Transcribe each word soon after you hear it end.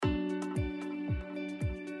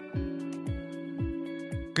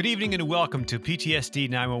Good evening and welcome to PTSD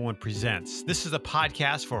 911 Presents. This is a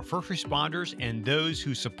podcast for first responders and those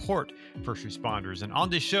who support first responders. And on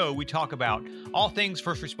this show, we talk about all things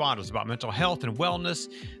first responders, about mental health and wellness,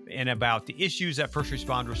 and about the issues that first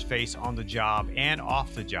responders face on the job and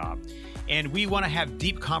off the job. And we want to have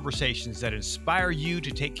deep conversations that inspire you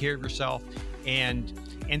to take care of yourself and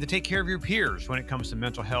to take care of your peers when it comes to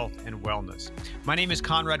mental health and wellness. My name is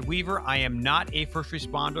Conrad Weaver. I am not a first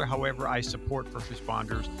responder. However, I support first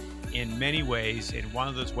responders in many ways. In one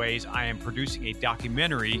of those ways, I am producing a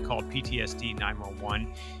documentary called PTSD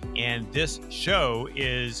 911. And this show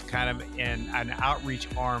is kind of an outreach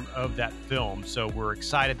arm of that film. So we're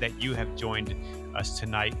excited that you have joined us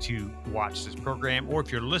tonight to watch this program. Or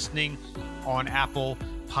if you're listening on Apple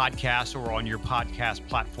Podcasts or on your podcast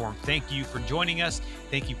platform, thank you for joining us.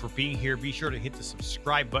 Thank you for being here. Be sure to hit the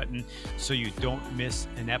subscribe button so you don't miss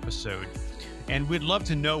an episode. And we'd love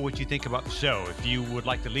to know what you think about the show. If you would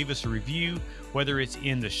like to leave us a review, whether it's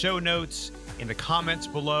in the show notes, in the comments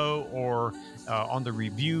below, or on the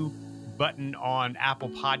review button on Apple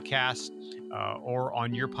Podcasts or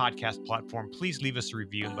on your podcast platform, please leave us a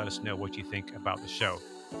review and let us know what you think about the show.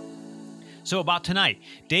 So about tonight,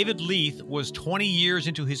 David Leith was 20 years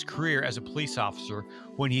into his career as a police officer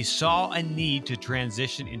when he saw a need to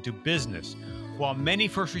transition into business. While many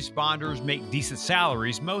first responders make decent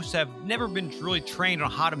salaries, most have never been really trained on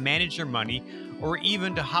how to manage their money or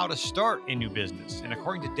even to how to start a new business. And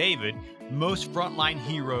according to David, most frontline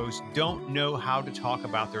heroes don't know how to talk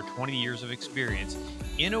about their 20 years of experience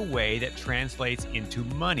in a way that translates into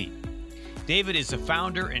money. David is the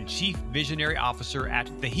founder and chief visionary officer at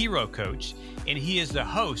The Hero Coach, and he is the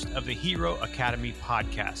host of the Hero Academy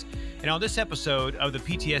podcast. And on this episode of the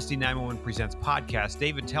PTSD 911 Presents podcast,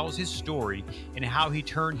 David tells his story and how he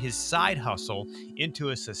turned his side hustle into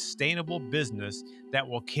a sustainable business that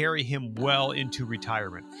will carry him well into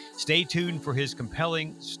retirement. Stay tuned for his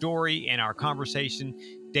compelling story and our conversation.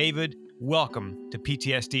 David, welcome to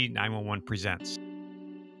PTSD 911 Presents.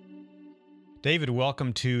 David,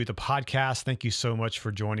 welcome to the podcast. Thank you so much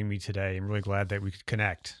for joining me today. I'm really glad that we could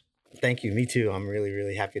connect. Thank you. Me too. I'm really,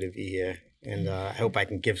 really happy to be here. And I hope I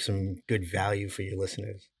can give some good value for your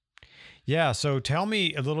listeners. Yeah. So tell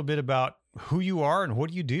me a little bit about who you are and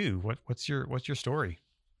what do you do? What's your story?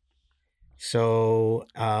 So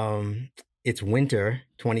it's winter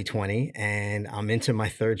 2020 and I'm into my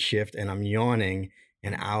third shift and I'm yawning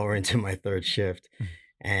an hour into my third shift.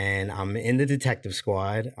 And I'm in the detective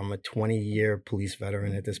squad. I'm a 20-year police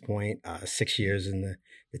veteran at this point, 6 years in the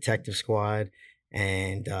detective squad.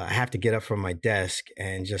 And I have to get up from my desk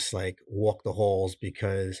and just like walk the halls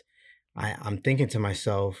because I'm thinking to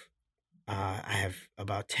myself, I have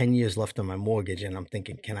about 10 years left on my mortgage. And I'm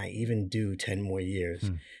thinking, can I even do 10 more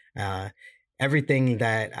years? Everything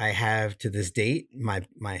that I have to this date,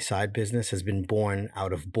 my side business has been born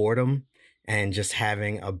out of boredom and just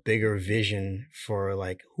having a bigger vision for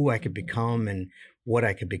like who I could become and what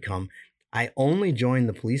I could become. I only joined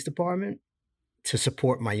the police department to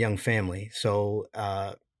support my young family. So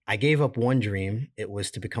I gave up one dream. It was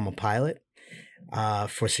to become a pilot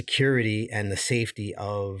for security and the safety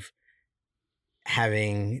of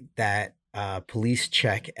having that police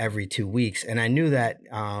check every 2 weeks. And I knew that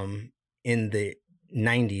in the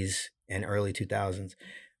 90s and early 2000s,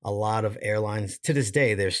 a lot of airlines, to this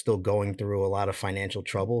day, they're still going through a lot of financial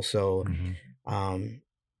trouble. So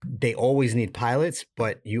they always need pilots,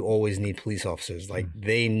 but you always need police officers. Like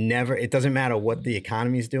they never, it doesn't matter what the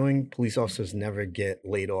economy is doing, police officers never get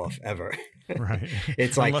laid off ever. Right.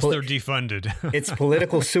 It's like unless they're defunded. It's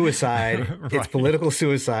political suicide. Right. It's political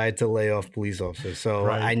suicide to lay off police officers. So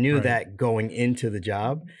I knew that going into the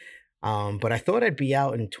job, but I thought I'd be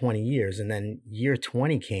out in 20 years. And then year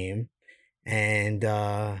 20 came and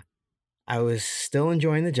I was still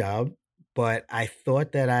enjoying the job, but I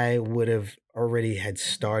thought that I would have already had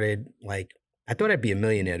started, like, I thought I'd be a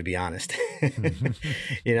millionaire, to be honest.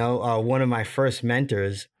 You know, one of my first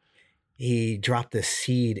mentors, he dropped a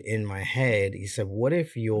seed in my head. He said, what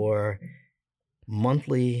if your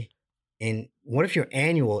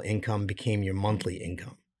annual income became your monthly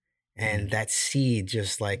income? And that seed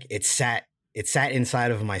just like, it sat inside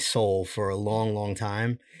of my soul for a long, long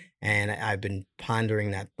time. And I've been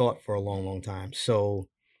pondering that thought for a long, long time. So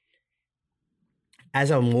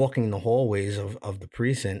as I'm walking the hallways of the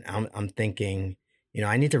precinct, I'm thinking, you know,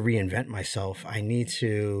 I need to reinvent myself. I need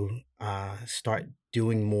to start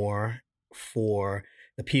doing more for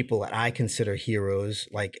the people that I consider heroes.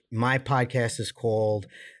 Like my podcast is called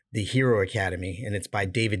The Hero Academy, and it's by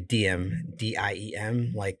David Diem,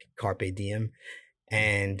 Diem, like Carpe Diem.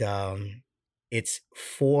 And it's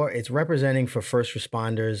representing for first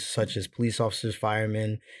responders such as police officers,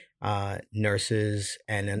 firemen, nurses,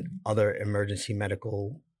 and then other emergency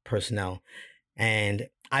medical personnel. And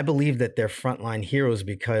I believe that they're frontline heroes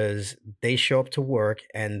because they show up to work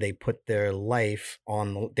and they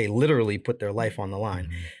they literally put their life on the line.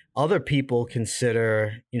 Mhm. Other people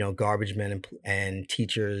consider, garbage men and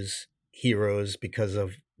teachers heroes because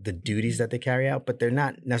of the duties that they carry out, but they're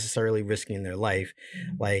not necessarily risking their life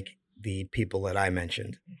like the people that I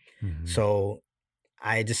mentioned. Mhm. So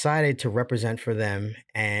I decided to represent for them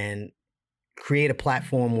and create a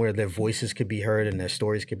platform where their voices could be heard and their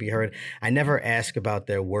stories could be heard. I never ask about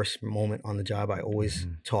their worst moment on the job. I always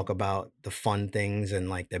Mhm. talk about the fun things and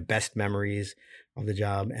like their best memories of the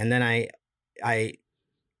job. And then I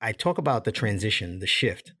talk about the transition, the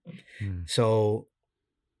shift. Mhm. So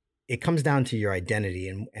it comes down to your identity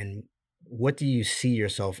and what do you see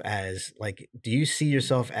yourself as? Like, do you see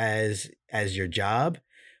yourself as your job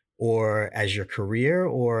or as your career,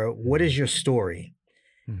 or what is your story?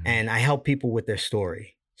 Mhm. And I help people with their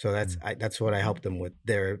story. So Mhm. that's what I help them with,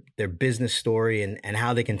 their business story and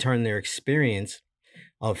how they can turn their experience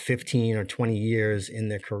of 15 or 20 years in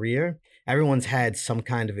their career. Everyone's had some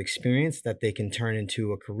kind of experience that they can turn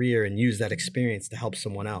into a career and use that experience to help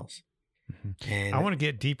someone else. Mhm. I And want to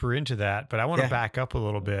get deeper into that, but I want to yeah, back up a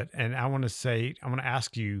little bit, and I want to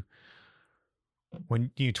ask you,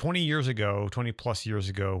 when you 20 years ago, 20 plus years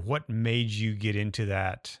ago, what made you get into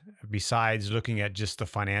that besides looking at just the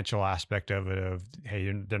financial aspect of it, of,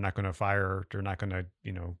 hey, they're not going to fire, they're not going to,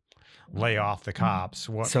 lay off the cops.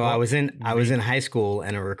 so What I was in made, high school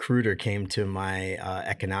and a recruiter came to my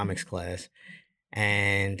economics class.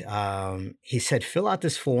 And he said, fill out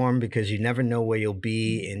this form because you never know where you'll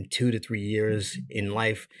be in 2 to 3 years in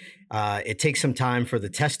life. It takes some time for the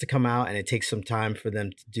test to come out, and it takes some time for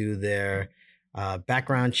them to do their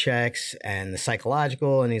background checks and the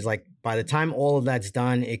psychological. And he's like, by the time all of that's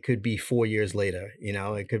done, it could be 4 years later.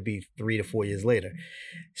 It could be 3 to 4 years later.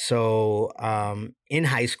 So in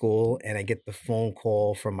high school, and I get the phone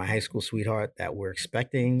call from my high school sweetheart that we're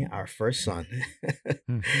expecting our first son.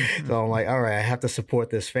 So I'm like, all right, I have to support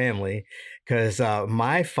this family because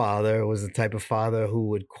my father was the type of father who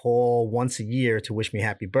would call once a year to wish me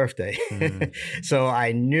happy birthday. Mm. So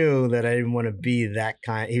I knew that I didn't want to be that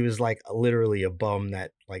kind. He was like literally a bum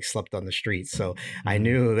that like slept on the streets. So I Mhm.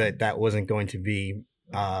 knew that that wasn't going to be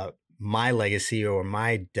my legacy or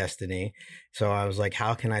my destiny. So I was like,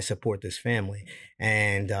 how can I support this family?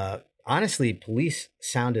 And honestly, police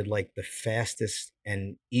sounded like the fastest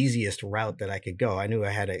and easiest route that I could go. I knew I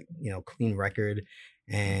had a clean record,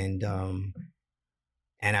 and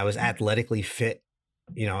I was athletically fit.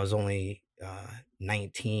 I was only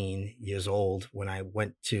 19 years old when I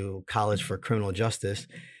went to college for criminal justice,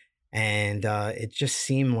 and it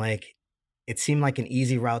seemed like an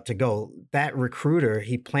easy route to go. That recruiter,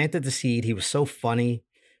 he planted the seed. He was so funny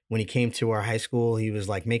when he came to our high school. He was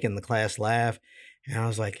like making the class laugh, and I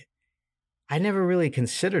was like, I never really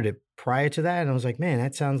considered it prior to that, and I was like, "Man,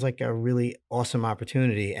 that sounds like a really awesome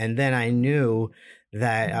opportunity." And then I knew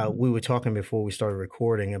that we were talking before we started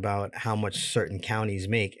recording about how much certain counties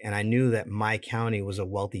make, and I knew that my county was a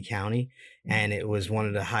wealthy county, and it was one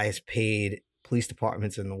of the highest paid police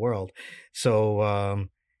departments in the world. So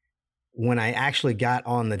when I actually got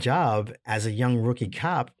on the job as a young rookie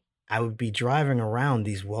cop, I would be driving around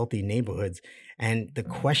these wealthy neighborhoods. And the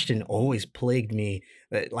question always plagued me,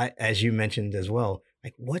 like, as you mentioned as well,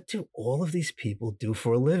 like, what do all of these people do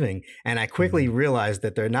for a living? And I quickly Mhm. realized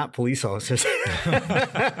that they're not police officers. your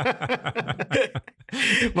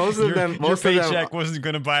Most of them, paycheck wasn't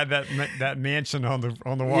going to buy that mansion on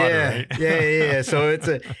the water, yeah, right? yeah. So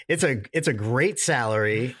it's a great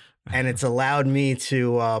salary, and it's allowed me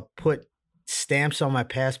to put stamps on my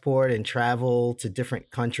passport and travel to different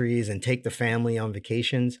countries and take the family on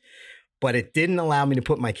vacations. But it didn't allow me to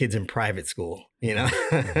put my kids in private school, Mhm.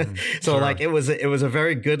 Mhm. So like Sure. it was a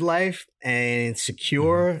very good life and Mhm.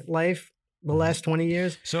 secure life the Mhm. last 20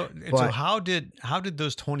 years. So But how did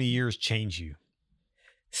those 20 years change you?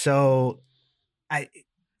 so I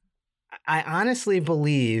I honestly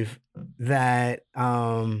believe that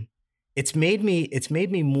it's made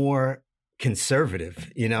me more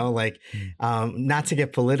conservative, like Mm. not to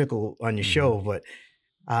get political on your Mhm. show, but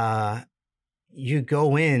uh you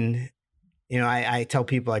go in, I tell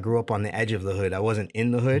people I grew up on the edge of the hood. I wasn't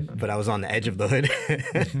in the hood, but I was on the edge of the hood.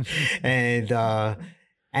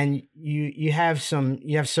 and you have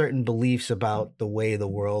certain beliefs about the way the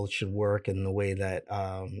world should work and the way that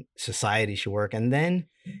society should work. And then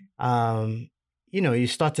you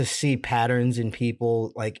start to see patterns in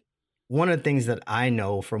people. Like one of the things that I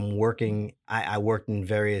know from working, I worked in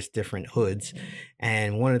various different hoods.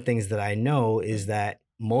 And one of the things that I know is that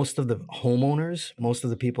most of the homeowners, most of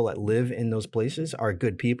the people that live in those places are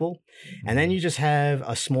good people. And then you just have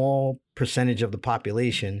a small percentage of the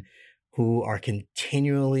population who are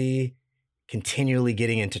continually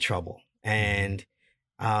getting into trouble. And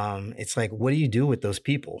it's like, what do you do with those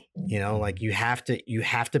people? You know, like you have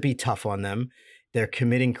to be tough on them. They're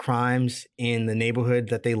committing crimes in the neighborhood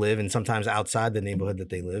that they live, and sometimes outside the neighborhood that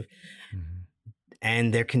they live.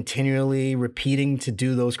 And they're continually repeating to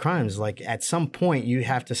do those crimes. Like at some point you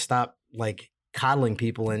have to stop like coddling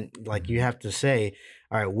people, and like you have to say,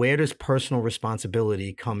 all right, where does personal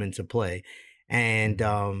responsibility come into play? And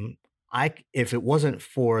if it wasn't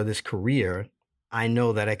for this career, I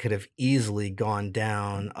know that I could have easily gone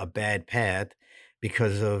down a bad path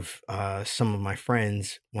because of some of my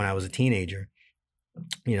friends when I was a teenager.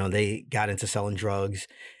 You know, they got into selling drugs,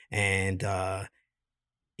 and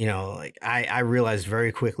you know, like I realized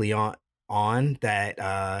very quickly on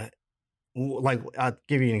that like I'll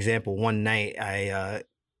give you an example. One night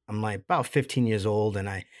I'm like about 15 years old, and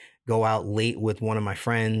I go out late with one of my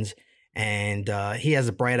friends, and he has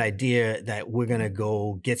a bright idea that we're gonna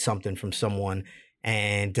go get something from someone,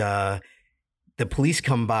 and the police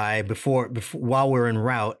come by before while we're en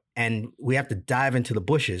route, and we have to dive into the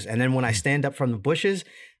bushes. And then when I stand up from the bushes,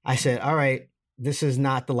 I said, all right, this is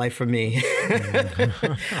not the life for me.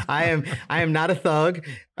 I am not a thug.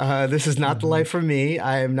 This is not the life for me.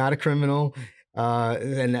 I am not a criminal.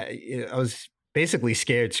 And I was basically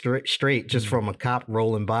scared straight just from a cop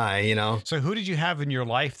rolling by, you know? So who did you have in your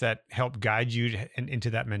life that helped guide you into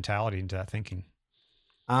that mentality, into that thinking?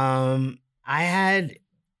 I had,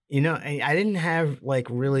 you know, I didn't have like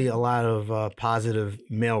really a lot of positive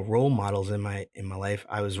male role models in my life.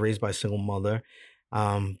 I was raised by a single mother.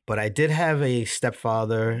 But I did have a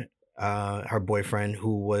stepfather, her boyfriend,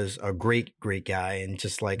 who was a great guy, and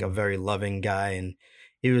just like a very loving guy. And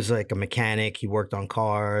he was like a mechanic. He worked on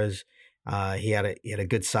cars. He had a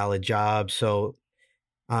good solid job. So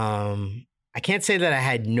I can't say that I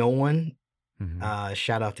had no one.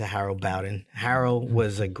 Shout out to Harold Bowden. Harold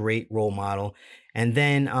was a great role model. And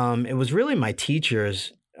then it was really my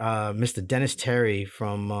teachers, Mr. Dennis Terry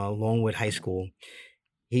from Longwood High School.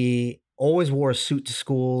 He always wore a suit to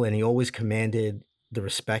school, and he always commanded the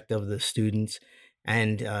respect of the students.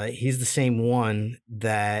 And he's the same one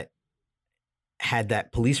that had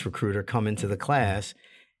that police recruiter come into the class.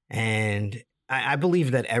 And I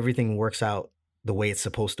believe that everything works out the way it's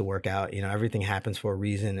supposed to work out. You know, everything happens for a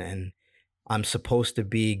reason. And I'm supposed to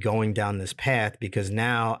be going down this path because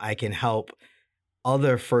now I can help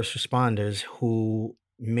other first responders who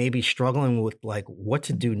may be struggling with like what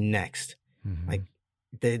to do next. Like,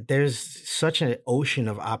 there's such an ocean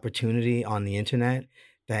of opportunity on the internet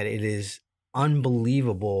that it is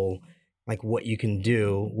unbelievable, like what you can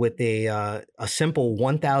do with a simple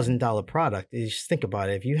 $1,000 product. You just think about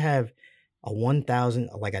it. If you have a 1,000,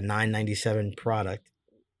 like a 997 product,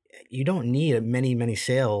 you don't need many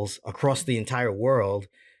sales across the entire world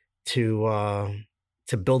to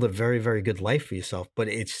build a very, very good life for yourself. But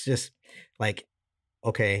it's just like,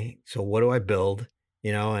 okay, so what do I build,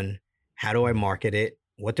 you know, and how do I market it?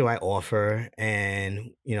 What do I offer?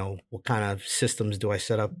 And, you know, what kind of systems do I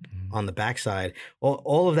set up on the backside?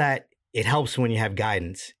 All of that, it helps when you have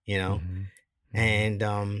guidance, you know? And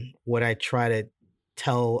what I try to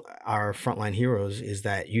tell our frontline heroes is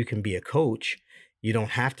that you can be a coach. You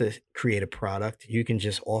don't have to create a product. You can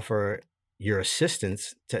just offer your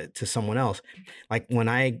assistance to someone else. Like when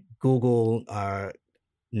I Google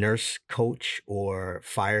nurse coach or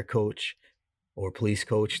fire coach or police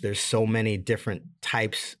coach, there's so many different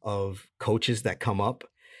types of coaches that come up.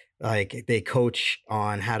 Like they coach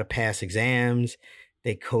on how to pass exams.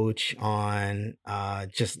 They coach on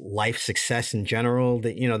just life success in general.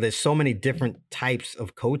 That, you know, there's so many different types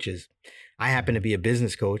of coaches. I happen to be a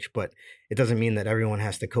business coach, but it doesn't mean that everyone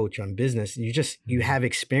has to coach on business. You have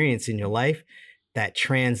experience in your life that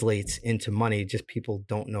translates into money. Just people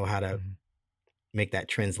don't know how to make that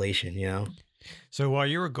translation, you know? So while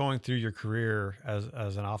you were going through your career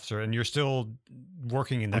as an officer, and you're still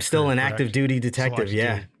working in that, I'm still career, an correct? active duty detective.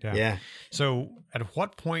 Yeah. So at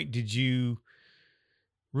what point did you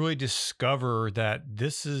really discover that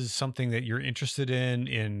this is something that you're interested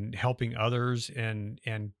in helping others and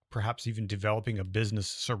perhaps even developing a business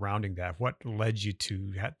surrounding that? What led you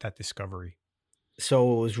to that discovery?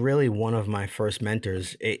 So it was really one of my first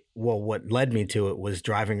mentors. What led me to it was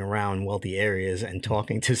driving around wealthy areas and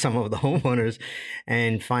talking to some of the homeowners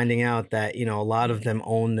and finding out that, you know, a lot of them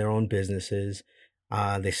own their own businesses.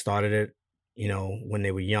 They started it, you know, when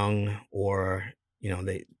they were young, or, you know,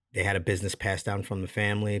 they had a business passed down from the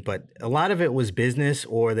family, but a lot of it was business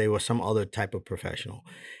or they were some other type of professional.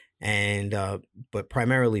 And but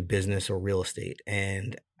primarily business or real estate.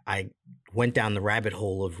 And I went down the rabbit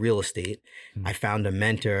hole of real estate. Mm. I found a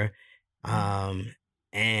mentor,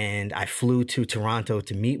 and I flew to Toronto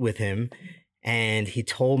to meet with him. And he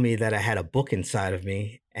told me that I had a book inside of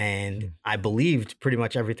me, and Mm. I believed pretty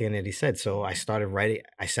much everything that he said. So I started writing.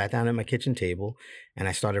 I sat down at my kitchen table, and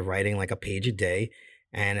I started writing like a page a day,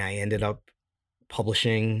 and I ended up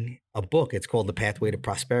publishing a book. It's called The Pathway to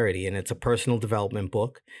Prosperity, and it's a personal development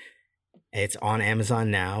book. It's on Amazon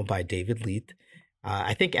now by David Leith.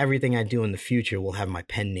 I think everything I do in the future will have my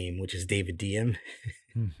pen name, which is David DM,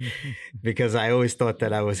 because I always thought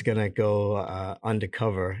that I was gonna go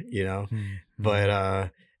undercover,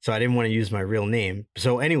 but so I didn't want to use my real name.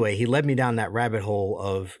 So anyway, he led me down that rabbit hole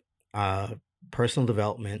of personal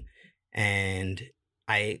development, and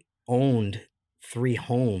I owned 3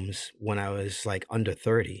 homes when I was like under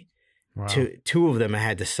 30. Wow. Two of them I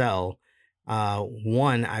had to sell.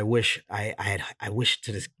 One, I wish I wish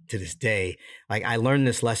to this day, like I learned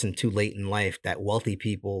this lesson too late in life that wealthy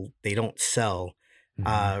people, they don't sell.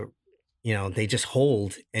 Mhm. They just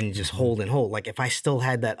hold and just hold and hold. Like if I still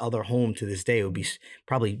had that other home to this day, it would be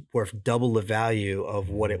probably worth double the value of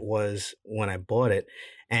what it was when I bought it.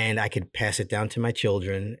 And I could pass it down to my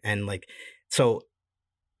children. And like, so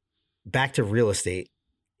back to real estate,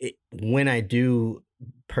 when I do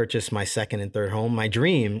purchase my second and third home, my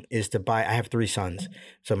dream is to buy, I have 3 sons.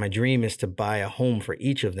 So my dream is to buy a home for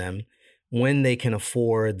each of them when they can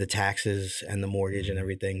afford the taxes and the mortgage and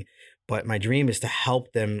everything. But my dream is to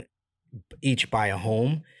help them each buy a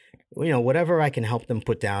home, whatever I can help them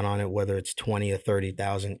put down on it, whether it's 20 or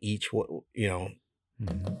 30,000 each, Mhm.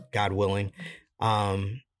 God willing.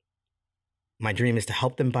 My dream is to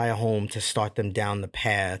help them buy a home to start them down the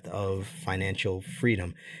path of financial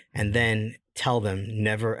freedom, and then tell them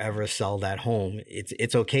never ever sell that home.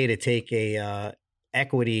 It's okay to take a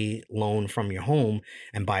equity loan from your home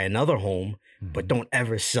and buy another home, but Mhm. don't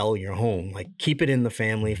ever sell your home. Like keep it in the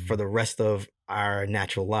family for Mhm. the rest of our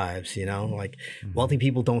natural lives. Like wealthy Mhm.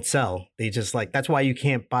 people don't sell. They just like that's why you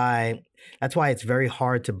can't buy. That's why it's very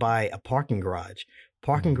hard to buy a parking garage.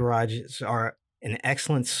 Parking Mhm. garages are an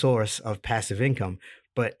excellent source of passive income.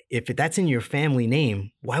 But if that's in your family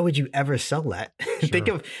name, why would you ever sell that? think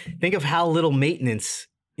Sure. of think of how little maintenance.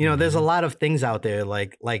 There's a Mhm. lot of things out there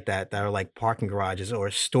like that are like parking garages or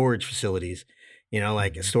storage facilities.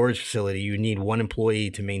 Like a Mhm. storage facility, you need one employee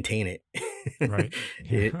to maintain it. Right.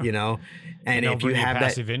 you, Yeah. you know, and And they'll if you bring you have that,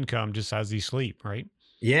 passive income just as you sleep, right?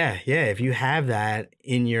 yeah, yeah, if you have that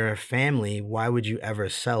in your family, why would you ever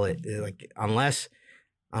sell it? Like unless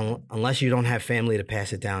you don't have family to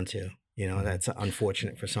pass it down to. Mhm. That's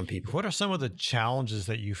unfortunate for some people. What are some of the challenges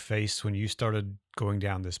that you faced when you started going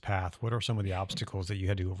down this path? What are some of the obstacles that you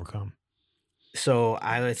had to overcome? So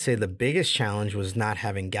I would say the biggest challenge was not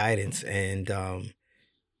having guidance and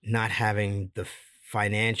not having the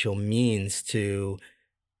financial means to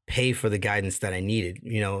pay for the guidance that I needed.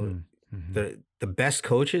 Mm. Mhm. The best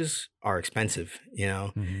coaches are expensive.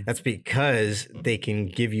 Mhm. That's because they can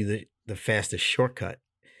give you the fastest shortcut.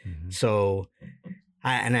 Mhm. So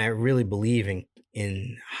I really believe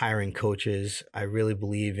in hiring coaches. I really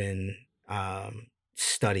believe in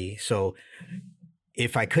study. So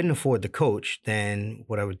if I couldn't afford the coach, then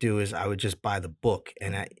what I would do is I would just buy the book,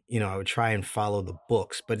 and I would try and follow the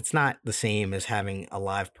books, but it's not the same as having a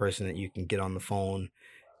live person that you can get on the phone.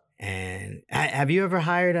 And have you ever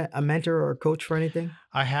hired a mentor or a coach for anything?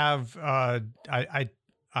 I have I I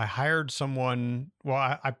I hired someone,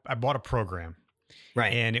 well I bought a program,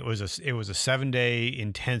 Right. and it was a 7-day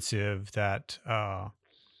intensive that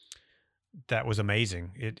that was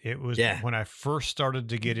amazing. It was Yeah. when I first started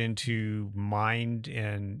to get into mind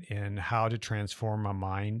and how to transform my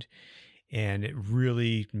mind, and it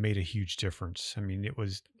really made a huge difference. I mean, it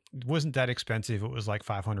wasn't that expensive. It was like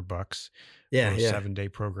 $500 Yeah. for a Yeah. 7-day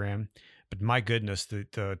program. But my goodness,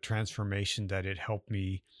 the transformation that it helped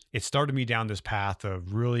me, it started me down this path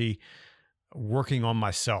of really working on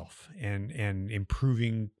myself and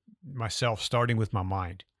improving myself, starting with my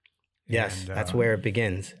mind. Yes. And That's where it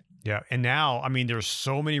begins. yeah, and now I mean, there's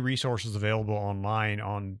so many resources available online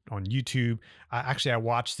on YouTube. I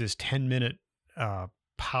watch this 10-minute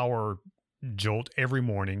power jolt every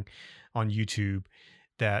morning on YouTube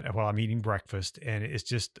that while I'm eating breakfast, and it's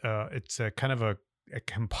just it's a kind of a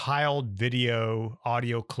compiled video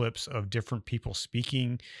audio clips of different people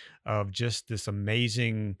speaking of just this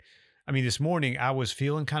amazing. I mean, this morning I was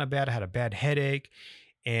feeling kind of bad. I had a bad headache,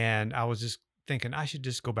 and I was just thinking I should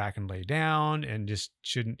just go back and lay down and just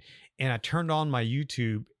shouldn't. And I turned on my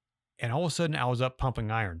YouTube, and all of a sudden I was up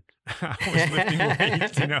pumping iron. I was lifting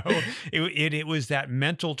weights, you know. It was that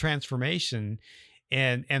mental transformation.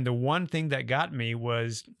 And the one thing that got me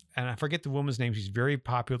was, and I forget the woman's name, she's very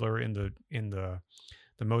popular in the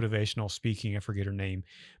motivational speaking, I forget her name,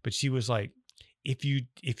 but she was like, if you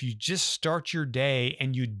just start your day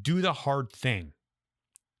and you do the hard thing,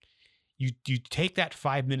 you take that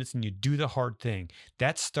 5 minutes and you do the hard thing,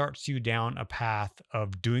 that starts you down a path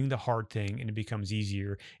of doing the hard thing, and it becomes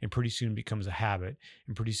easier, and pretty soon it becomes a habit,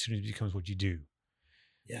 and pretty soon it becomes what you do.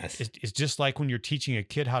 Yes. It's just like when you're teaching a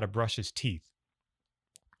kid how to brush his teeth.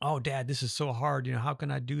 Oh, Dad, this is so hard. You know, how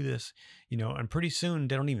can I do this? You know, and pretty soon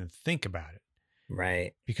they don't even think about it.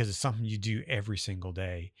 Right. Because it's something you do every single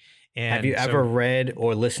day. And have you ever read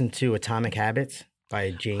or listened to Atomic Habits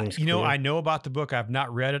by James Clear? You know, I know about the book. I've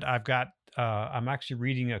not read it. I'm actually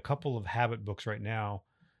reading a couple of habit books right now.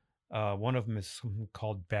 One of them is something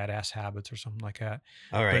called Badass Habits or something like that.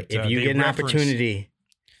 All right. But, if you get an opportunity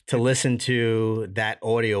to listen to that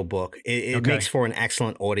audiobook, it makes for an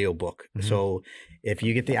excellent audiobook. Mm-hmm. So if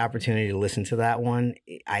you get the opportunity to listen to that one,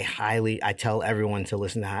 I tell everyone to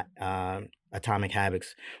listen to Atomic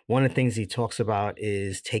Habits. One of the things he talks about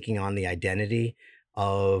is taking on the identity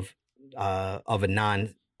of a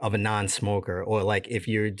non-smoker, or like if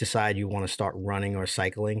you decide you want to start running or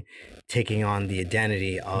cycling, taking on the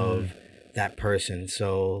identity of that person.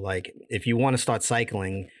 So like if you want to start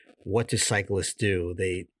cycling, what do cyclists do?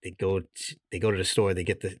 They go to the store, they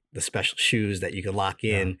get the special shoes that you can lock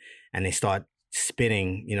in, and they start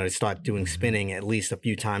spinning, you know, they start doing spinning at least a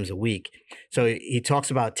few times a week. So he talks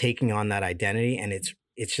about taking on that identity, and it's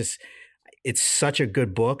such a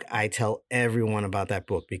good book. I tell everyone about that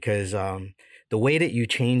book because the way that you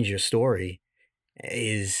change your story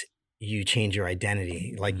is you change your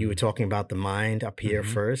identity. Like you were talking about the mind up here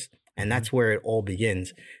first, and that's where it all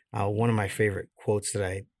begins. One of my favorite quotes that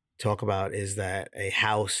I talk about is that a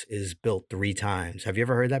house is built 3 times. Have you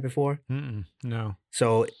ever heard that before? No.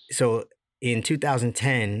 So in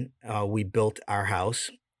 2010, we built our house.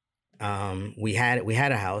 We had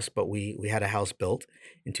a house, but we had a house built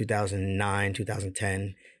in 2009,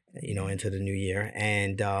 2010, you know, into the new year.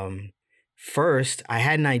 And first, I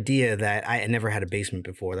had an idea that I had never had a basement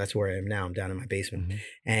before. That's where I am now. I'm down in my basement.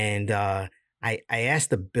 And I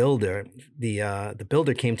asked the builder. The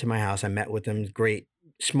builder came to my house. I met with him. Great,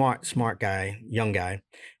 smart guy, young guy.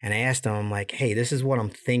 And I asked him, I'm like, hey, this is what I'm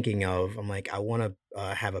thinking of. I'm like, I want to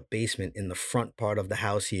have a basement in the front part of the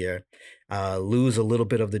house here, lose a little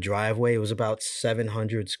bit of the driveway. It was about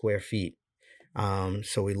 700 square feet.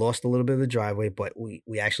 So we lost a little bit of the driveway, but we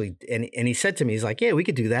actually, and he said to me, he's like, yeah, we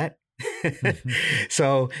could do that.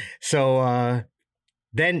 So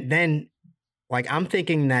then like I'm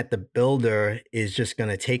thinking that the builder is just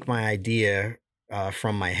going to take my idea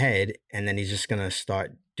from my head, and then he's just going to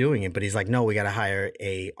start doing it. But he's like, no, we got to hire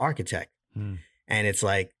a architect. And it's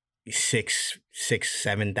like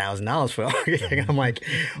 $7,000 for an architect. I'm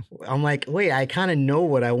like, wait, I kind of know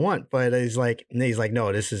what I want, but he's like,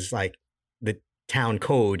 no, this is like the town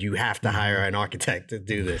code. You have to hire an architect to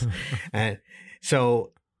do this. And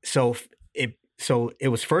so it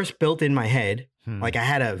was first built in my head. Like I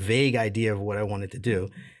had a vague idea of what I wanted to do.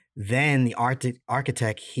 Then the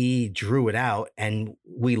architect, he drew it out, and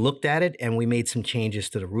we looked at it, and we made some changes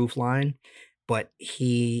to the roof line, but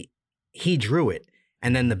he drew it,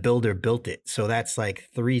 and then the builder built it. So that's like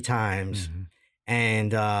 3 times.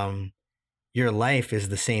 And your life is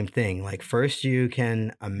the same thing. Like first you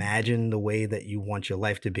can imagine the way that you want your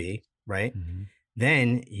life to be, right?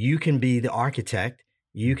 Then you can be the architect.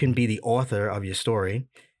 You can be the author of your story.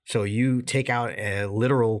 So you take out a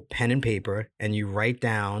literal pen and paper and you write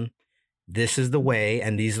down, this is the way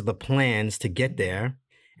and these are the plans to get there.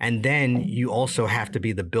 And then you also have to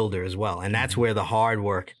be the builder as well. And that's where the hard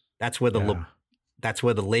work, that's where the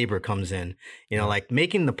labor comes in. You know, like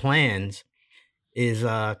making the plans is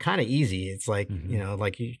kind of easy. It's like, you know,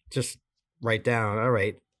 like you just write down, all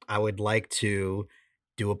right, I would like to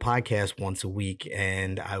do a podcast once a week,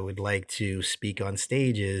 and I would like to speak on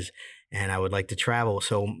stages, and I would like to travel.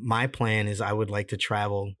 So my plan is I would like to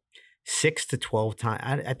travel 6 to 12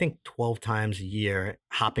 times, I think 12 times a year,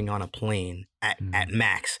 hopping on a plane at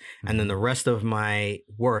max. And then the rest of my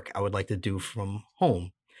work I would like to do from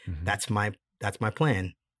home. That's my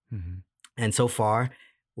plan. And so far,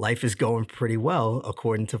 life is going pretty well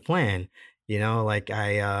according to plan. You know, like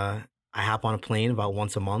I hop on a plane about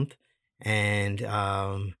once a month, and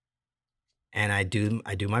I do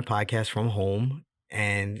my podcast from home,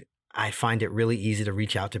 and I find it really easy to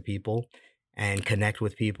reach out to people and connect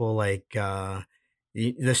with people. Like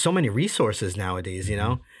there's so many resources nowadays, you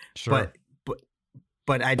know. Sure.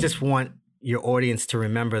 But I just want your audience to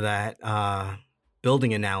remember that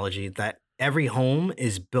building analogy, that every home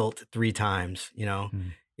is built 3 times.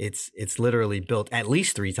 Mm. It's literally built at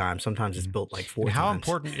least 3 times. Sometimes it's built like 4 And how times.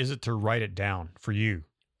 important is it to write it down for you?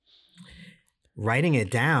 Writing it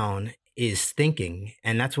down is thinking,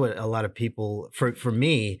 and that's what a lot of people, for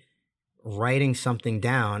me, writing something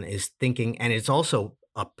down is thinking, and it's also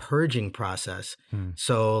a purging process.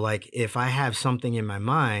 So like if I have something in my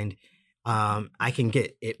mind, I can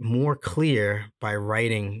get it more clear by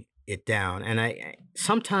writing it down. And I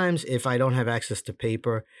sometimes, if I don't have access to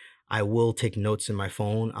paper, I will take notes in my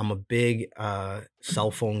phone. I'm a big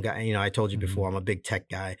cell phone guy. I told you before, I'm a big tech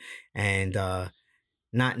guy, and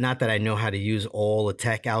not that I know how to use all the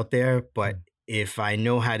tech out there, but if I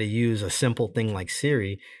know how to use a simple thing like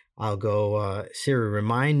Siri, I'll go, Siri,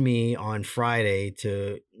 remind me on Friday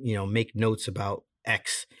to, make notes about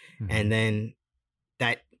X. And then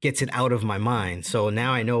that gets it out of my mind. So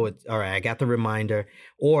now I know it. All right, I got the reminder,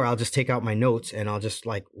 or I'll just take out my notes and I'll just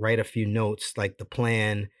like write a few notes, like the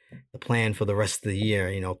plan for the rest of the year,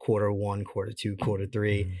 Q1, Q2,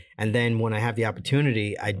 Q3. And then when I have the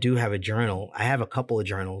opportunity, I do have a journal. I have a couple of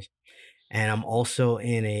journals, and I'm also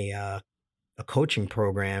in a coaching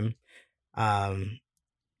program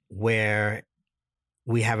where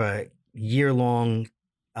we have a year-long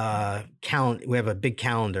calendar. We have a big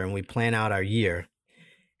calendar, and we plan out our year.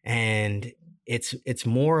 And it's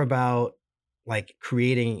more about like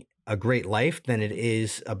creating a great life than it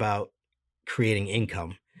is about creating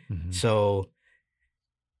income. So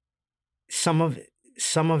some of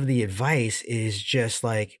the advice is just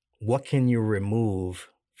like, what can you remove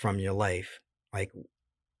from your life? Like,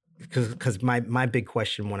 because my big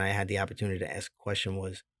question when I had the opportunity to ask a question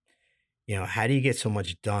was, how do you get so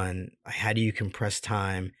much done? How do you compress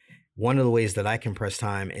time? One of the ways that I compress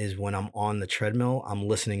time is when I'm on the treadmill, I'm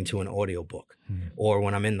listening to an audiobook. Or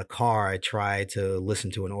when I'm in the car, I try to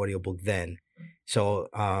listen to an audiobook then. So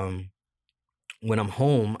when I'm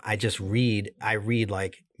home, I just read. I read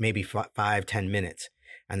like maybe 5-10 minutes,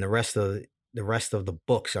 and the rest of the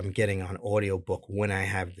books I'm getting on audiobook when I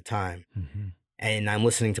have the time. And I'm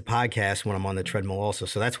listening to podcasts when I'm on the treadmill also.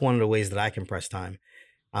 So that's one of the ways that I compress time.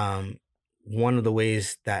 One of the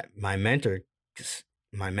ways that my mentor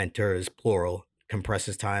is plural,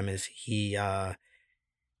 compresses time is he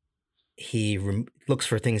looks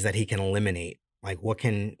for things that he can eliminate. Like what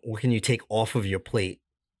can you take off of your plate?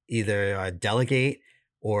 Either delegate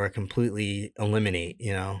or completely eliminate,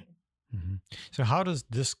 So how does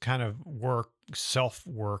this kind of work,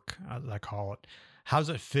 self-work, as I call it, how does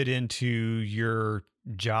it fit into your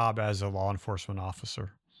job as a law enforcement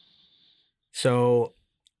officer? So,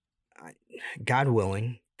 God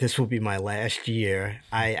willing, this will be my last year.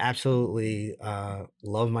 I absolutely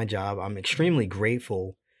love my job. I'm extremely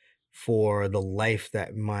grateful for the life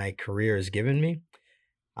that my career has given me.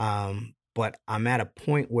 But I'm at a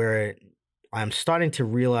point where I'm starting to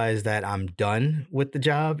realize that I'm done with the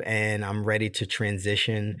job and I'm ready to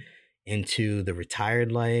transition into the retired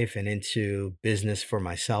life and into business for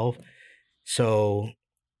myself. So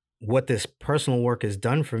what this personal work has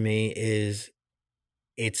done for me is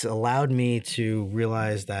it's allowed me to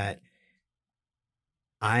realize that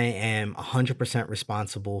I am 100%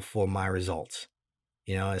 responsible for my results.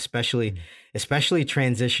 Especially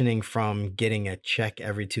transitioning from getting a check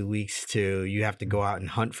every 2 weeks to you have to go out and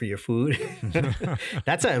hunt for your food.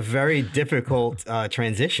 That's a very difficult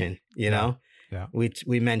transition. Yeah.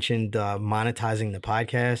 We mentioned monetizing the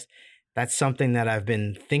podcast. That's something that I've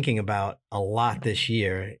been thinking about a lot this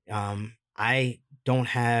year. I don't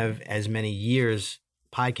have as many years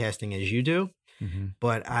podcasting as you do,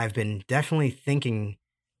 but I've been definitely thinking,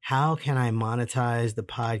 how can I monetize the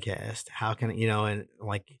podcast? How can,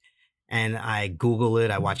 and I Google it,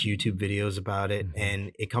 I watch YouTube videos about it,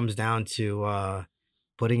 and it comes down to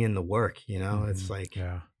putting in the work, it's like,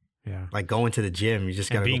 like going to the gym, you just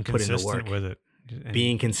got to put in the work. With it.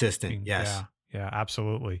 Being consistent. Yes. Yeah,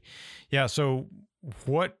 absolutely. Yeah. So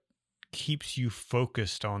what keeps you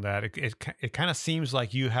focused on that? It kind of seems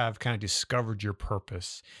like you have kind of discovered your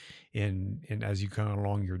purpose in as you come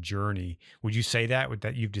along your journey. Would you say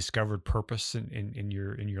that you've discovered purpose in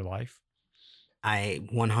your life? I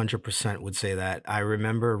 100% would say that. I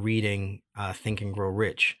remember reading Think and Grow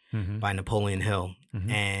Rich by Napoleon Hill.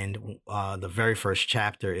 And the very first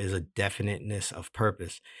chapter is a definiteness of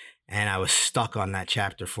purpose. And I was stuck on that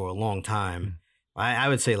chapter for a long time. I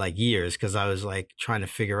would say like years, because I was like trying to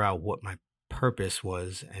figure out what my purpose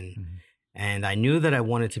was. And I knew that I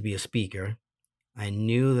wanted to be a speaker. I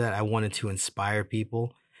knew that I wanted to inspire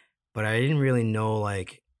people, but I didn't really know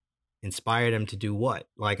like inspire them to do what?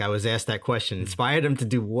 Like I was asked that question, inspire them to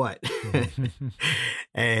do what?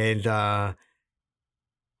 And I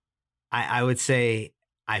would say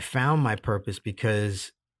I found my purpose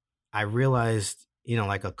because I realized,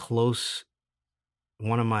 like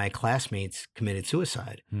one of my classmates committed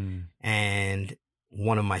suicide, and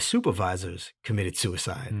one of my supervisors committed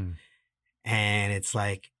suicide. And it's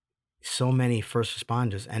like so many first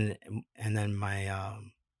responders, and then my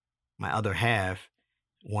other half,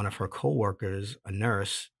 one of her coworkers, a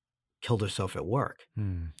nurse, killed herself at work.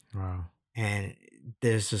 Wow. And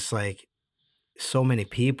there's just like so many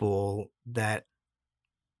people that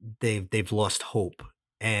they've lost hope.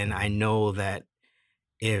 And I know that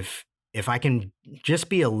if I can just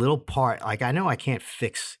be a little part, like I know I can't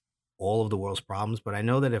fix all of the world's problems, but I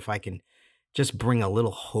know that if I can just bring a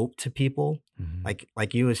little hope to people,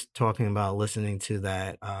 like you was talking about listening to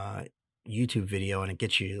that YouTube video and it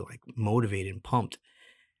gets you like motivated and pumped.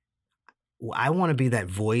 I want to be that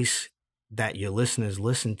voice that your listeners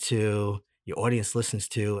listen to, your audience listens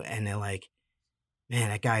to, and they're like, man,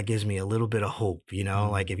 that guy gives me a little bit of hope,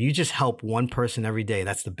 Like if you just help one person every day,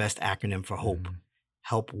 that's the best acronym for hope.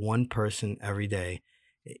 Help one person every day.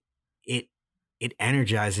 It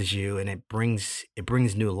energizes you and it brings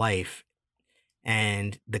new life.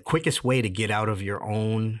 And the quickest way to get out of your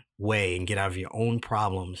own way and get out of your own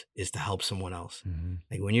problems is to help someone else.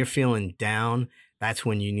 Like when you're feeling down, that's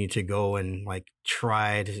when you need to go and like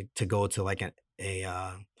try to go to like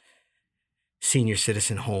a senior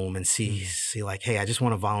citizen home and see like, hey, I just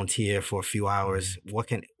want to volunteer for a few hours.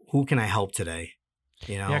 Who can I help today?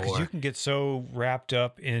 Yeah, because you can get so wrapped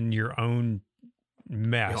up in your own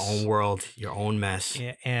mess, your own world, your own mess,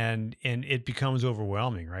 and it becomes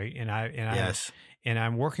overwhelming, right? Yes.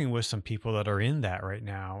 I'm working with some people that are in that right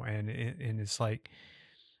now, and it's like,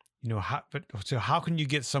 how can you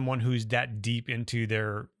get someone who's that deep into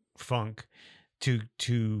their funk to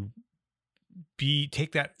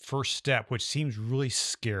take that first step, which seems really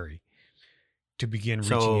scary, to begin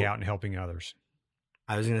reaching out and helping others?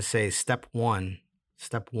 I was going to say step one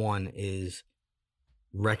is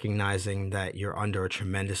recognizing that you're under a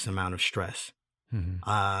tremendous amount of stress.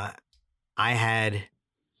 I had a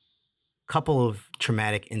couple of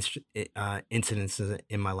traumatic incidents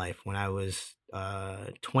in my life. When I was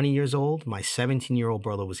 20 years old, my 17-year-old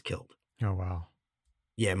brother was killed. Oh, wow.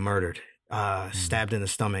 Yeah, murdered, stabbed in the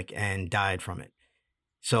stomach and died from it.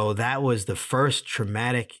 So that was the first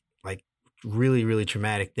traumatic, like really, really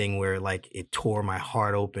traumatic thing where like it tore my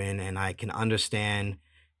heart open, and I can understand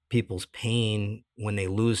people's pain when they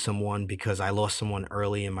lose someone, because I lost someone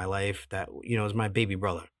early in my life that, was my baby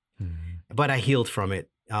brother. But I healed from it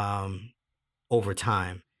over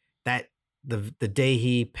time. That the day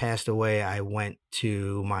he passed away, I went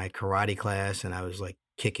to my karate class and I was like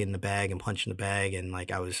kicking the bag and punching the bag, and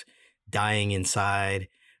like I was dying inside.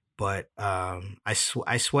 But I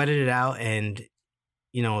sweated it out, and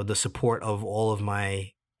the support of all of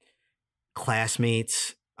my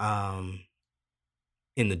classmates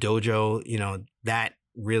in the dojo, that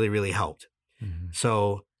really, really helped.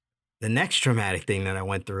 So the next traumatic thing that I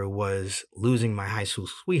went through was losing my high school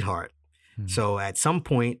sweetheart. So at some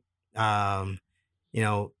point,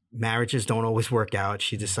 marriages don't always work out.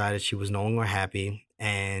 She decided she was no longer happy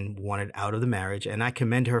and wanted out of the marriage. And I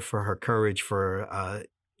commend her for her courage for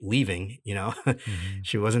leaving.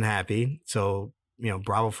 She wasn't happy. So,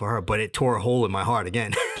 bravo for her. But it tore a hole in my heart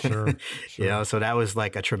again. Sure. So that was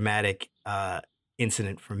like a traumatic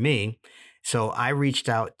incident for me. So I reached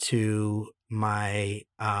out to my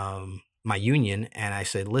my union and I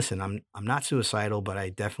said, listen, I'm not suicidal, but I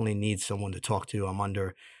definitely need someone to talk to. I'm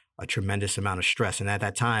under a tremendous amount of stress. And at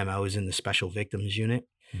that time I was in the special victims unit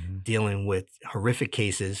dealing with horrific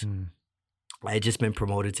cases. I had just been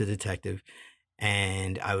promoted to detective,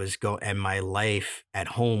 and and my life at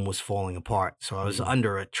home was falling apart. So I was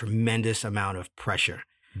under a tremendous amount of pressure.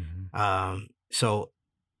 So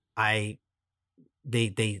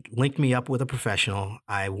they linked me up with a professional.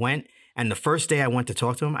 I went, and the first day I went to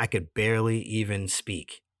talk to him, I could barely even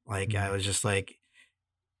speak. Like I was just like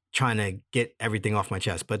trying to get everything off my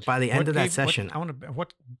chest. But by the end of that session,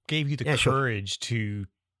 what gave you the courage to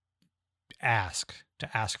ask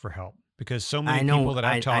for help? Because so many people that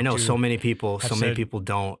I've talked to, I know so many people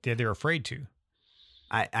don't. They're afraid to.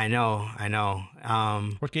 I know.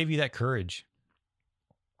 What gave you that courage?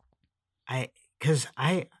 Because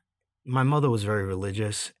my mother was very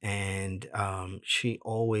religious, and she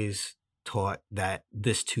always taught that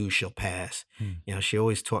this too shall pass. She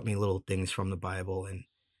always taught me little things from the Bible,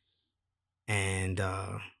 and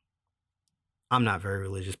I'm not very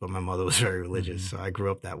religious, but my mother was very religious, so I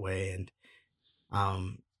grew up that way. And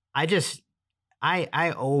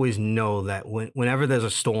I always know that whenever there's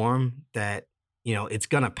a storm that, it's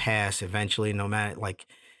gonna pass eventually, no matter like,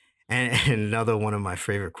 and another one of my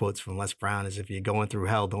favorite quotes from Les Brown is, "If you're going through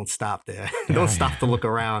hell, don't stop there. Don't Yeah, stop to look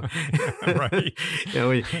around." right.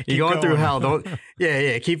 You're Keep going through going. hell, don't,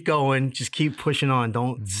 yeah, keep going. Just keep pushing on.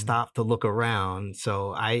 Don't Mhm. stop to look around.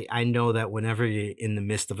 So I know that whenever you're in the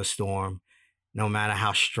midst of a storm, no matter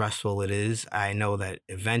how stressful it is, I know that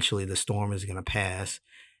eventually the storm is going to pass.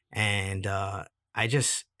 And I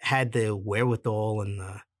just had the wherewithal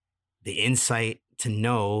and the insight to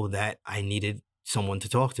know that I needed someone to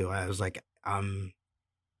talk to. I was like, I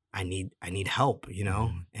need help,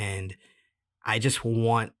 Mhm. and I just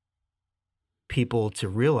want people to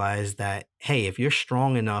realize that, hey, if you're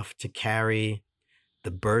strong enough to carry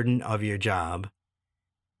the burden of your job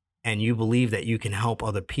and you believe that you can help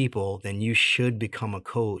other people, then you should become a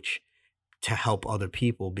coach to help other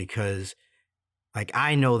people, because like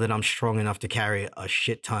I know that I'm strong enough to carry a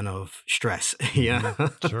shit ton of stress,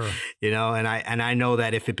 Mhm. Sure. and I know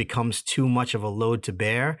that if it becomes too much of a load to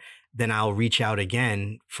bear, then I'll reach out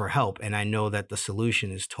again for help. And I know that the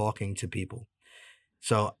solution is talking to people.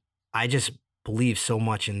 So I just believe so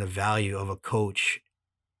much in the value of a coach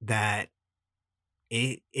that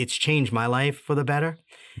it's changed my life for the better.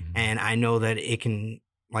 Mhm. And I know that it can,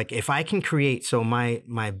 like, if I can create, so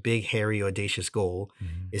my big hairy audacious goal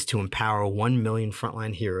Mhm. is to empower 1 million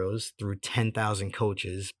frontline heroes through 10,000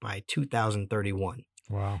 coaches by 2031.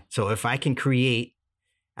 Wow. So if I can create,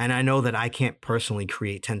 and I know that I can't personally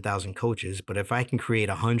create 10,000 coaches, but if I can create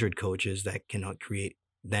 100 coaches that can create,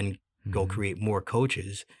 then go Mhm. create more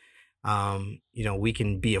coaches, we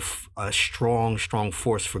can be a strong, strong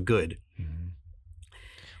force for good. Mhm.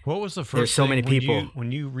 What was the There's first so many thing people.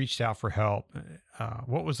 when you reached out for help?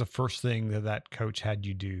 What was the first thing that that coach had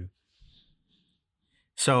you do?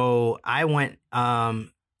 So I went.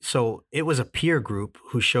 So it was a peer group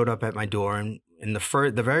who showed up at my door, and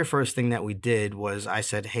the very first thing that we did was I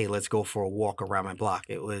said, "Hey, let's go for a walk around my block."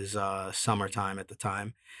 It was summertime at the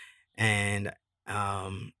time, and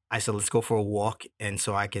I said, "Let's go for a walk," and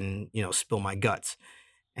so I can spill my guts.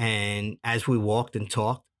 And as we walked and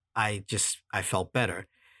talked, I felt better.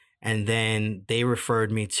 And then they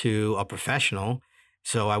referred me to a professional.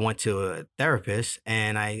 So I went to a therapist,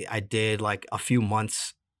 and I did like a few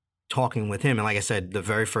months talking with him. And like I said, the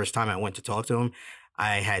very first time I went to talk to him,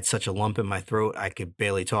 I had such a lump in my throat, I could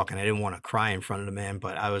barely talk, and I didn't want to cry in front of the man,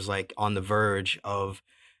 but I was like on the verge of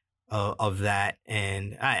that.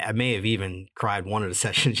 And I may have even cried one of the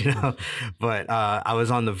sessions, but I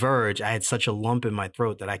was on the verge. I had such a lump in my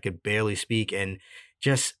throat that I could barely speak. And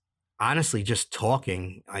just honestly, just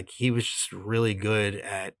talking, like he was just really good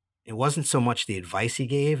at, it wasn't so much the advice he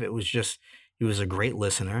gave, it was just, he was a great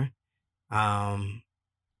listener. Um,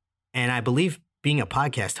 and I believe being a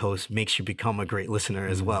podcast host makes you become a great listener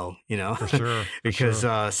as Mm, well, for sure. For because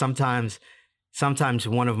sure. sometimes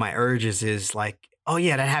one of my urges is like, oh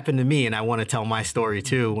yeah, that happened to me, and I want to tell my story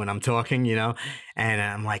too when I'm talking, and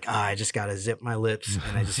I'm like, I just gotta zip my lips,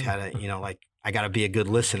 and I just gotta, like I gotta be a good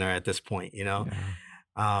listener at this point. Yeah.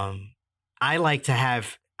 Um, I like to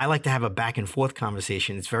have a back and forth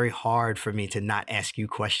conversation. It's very hard for me to not ask you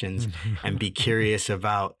questions and be curious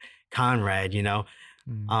about Conrad.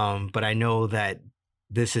 Mm, But I know that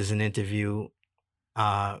this is an interview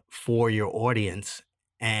for your audience,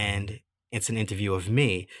 mhm, and it's an interview of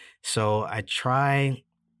me. So I try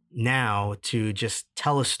now to just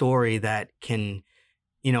tell a story that can,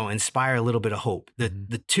 inspire a little bit of hope. The mhm,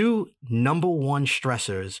 the two number one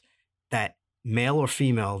stressors that, male or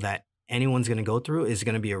female, that anyone's going to go through is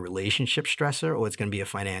going to be a relationship stressor, or it's going to be a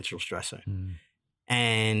financial stressor. mm.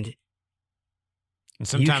 And And you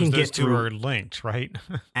sometimes can those get two through, are linked, right?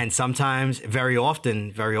 and sometimes, very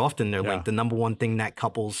often they're Yeah. linked. The number one thing that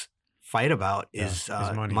couples fight about Yeah. is Is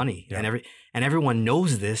money. money, Yeah. and everyone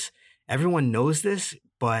knows this. Everyone knows this,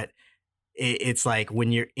 but it's like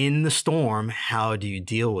when you're in the storm, how do you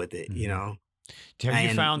deal with it? Mhm. Have you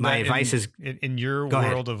And found my that advice is, in your go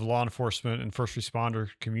ahead. world of law enforcement and first responder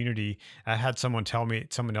community? I had someone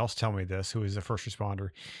else tell me this, who is a first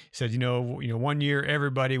responder. He said, one year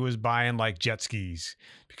everybody was buying like jet skis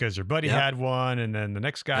because their buddy Yep. had one, and then the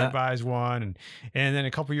next guy Yep. buys one, and then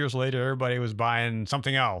a couple years later, everybody was buying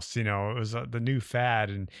something else. It was the new fad,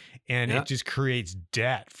 and it Yep. just creates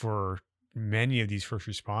debt for many of these first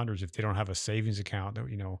responders if they don't have a savings account that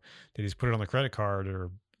they just put it on the credit card or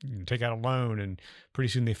take out a loan, and pretty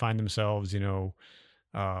soon they find themselves in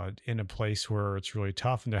a place where it's really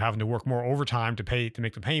tough, and they're having to work more overtime to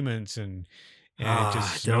make the payments, and and it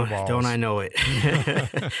just snowballs. Don't I know it?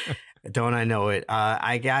 Don't I know it?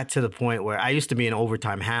 I got to the point where I used to be an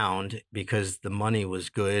overtime hound because the money was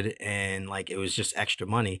good and like it was just extra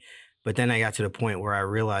money. But then I got to the point where I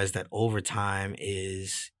realized that overtime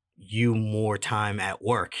is you more time at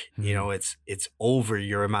work. You know, it's over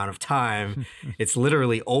your amount of time. It's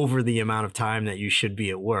literally over the amount of time that you should be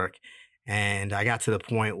at work. And I got to the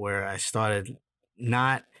point where I started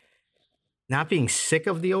not being sick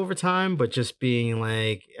of the overtime, but just being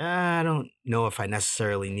like, I don't know if I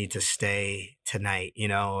necessarily need to stay tonight, you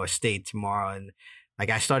know, or stay tomorrow. And like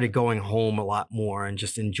I started going home a lot more and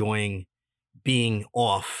just enjoying being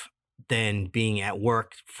off than being at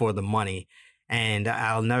work for the money. And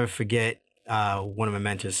I'll never forget, one of my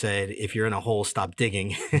mentors said, if you're in a hole, stop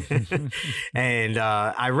digging. And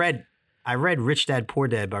I read Rich Dad, Poor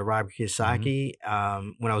Dad by Robert Kiyosaki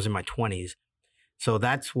when I was in my 20s. So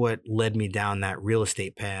that's what led me down that real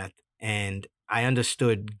estate path. And I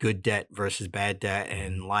understood good debt versus bad debt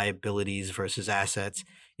and liabilities versus assets.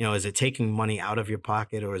 You know, is it taking money out of your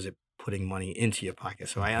pocket or is it putting money into your pocket?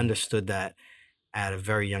 So I understood that at a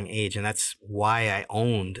very young age. And that's why I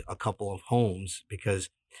owned a couple of homes, because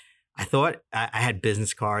I thought I had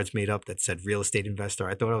business cards made up that said real estate investor.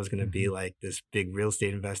 I thought I was going to be like this big real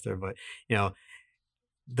estate investor. But, you know,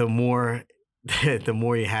 the more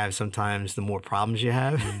you have, sometimes the more problems you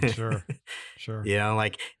have. Sure. You know,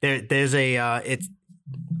 like there's it's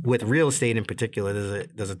with real estate in particular,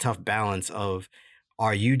 there's a tough balance of,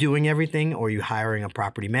 are you doing everything or are you hiring a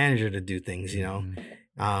property manager to do things, you know?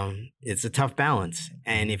 It's a tough balance.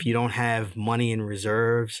 And if you don't have money in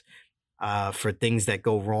reserves for things that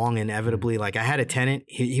go wrong inevitably, like I had a tenant,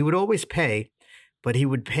 he would always pay, but he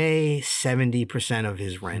would pay 70% of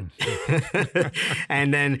his rent.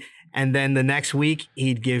 And then the next week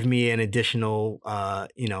he'd give me an additional,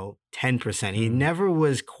 10%. He never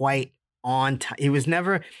was quite on time. He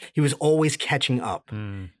was always catching up.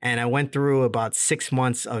 And I went through about 6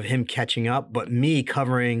 months of him catching up, but me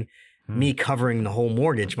covering the whole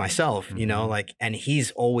mortgage myself, you know, like, and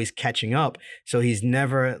he's always catching up. So he's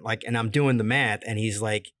never like, and I'm doing the math, and he's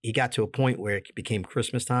like, he got to a point where it became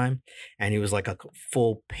Christmas time and he was like a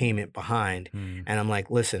full payment behind. And I'm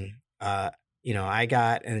like, listen, you know, I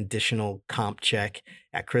got an additional comp check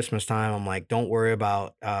at Christmas time. I'm like, don't worry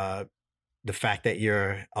about the fact that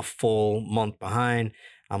you're a full month behind.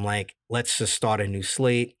 I'm like, let's just start a new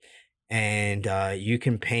slate, and you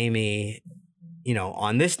can pay me, you know,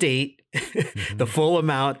 on this date, the full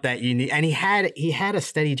amount that you need. And he had a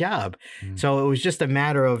steady job. So it was just a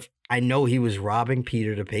matter of, I know he was robbing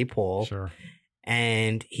Peter to pay Paul. Sure.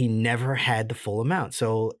 And he never had the full amount.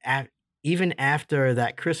 So even after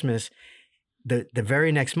that Christmas, the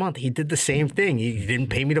very next month, he did the same thing. He didn't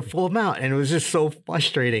pay me the full amount. And it was just so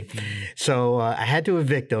frustrating. So I had to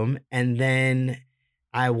evict him. And then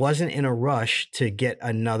I wasn't in a rush to get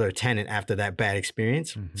another tenant after that bad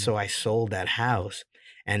experience. So I sold that house.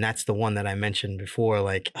 And that's the one that I mentioned before,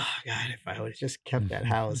 like, oh God, if I would have just kept that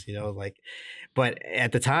house, you know, like, but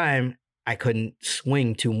at the time I couldn't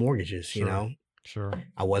swing 2 mortgages, you know? Sure.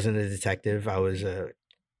 I wasn't a detective. I was a,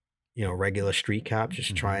 you know, regular street cop,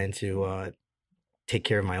 just trying to take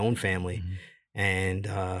care of my own family. And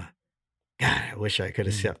God, I wish I could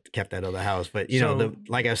have kept that other house. But, you know,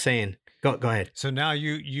 like I was saying, go ahead. So now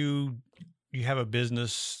you have a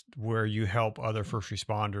business where you help other first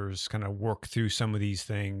responders kind of work through some of these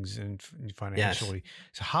things and financially. Yes.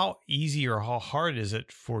 So how easy or how hard is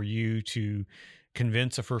it for you to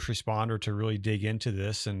convince a first responder to really dig into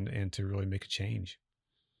this and to really make a change?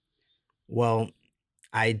 Well,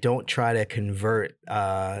 I don't try to convert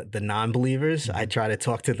the non-believers. I try to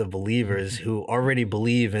talk to the believers who already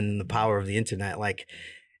believe in the power of the internet. Like,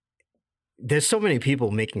 there's so many people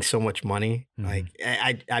making so much money. Like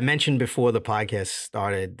I mentioned before the podcast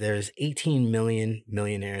started, there's 18 million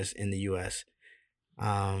millionaires in the US.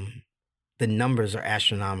 The numbers are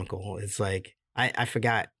astronomical. It's like, I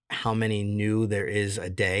forgot how many new there is a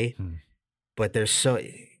day, but there's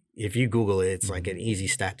if you Google it, it's like an easy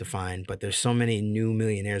stat to find, but there's so many new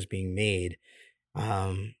millionaires being made.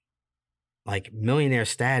 Like, millionaire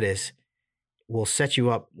status will set you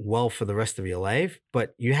up well for the rest of your life,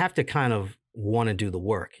 but you have to kind of want to do the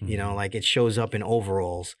work, you know, like it shows up in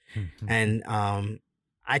overalls. And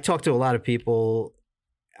I talk to a lot of people.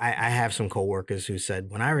 I have some coworkers who said,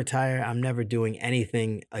 when I retire, I'm never doing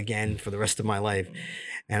anything again for the rest of my life.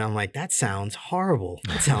 And I'm like, that sounds horrible.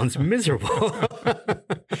 That sounds miserable.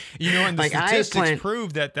 You know, and the statistics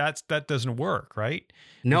prove that doesn't work, right?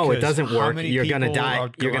 No, because it doesn't work. You're going to die.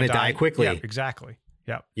 You're going to die quickly. Yeah, exactly.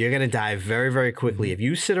 Yeah. You're going to die very, very quickly. If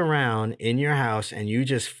you sit around in your house and you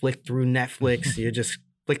just flick through Netflix, you're just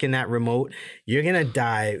flicking that remote, you're going to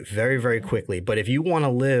die very, very quickly. But if you want to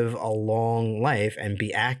live a long life and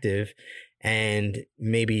be active and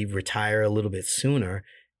maybe retire a little bit sooner,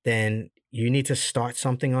 then you need to start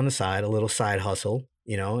something on the side, a little side hustle.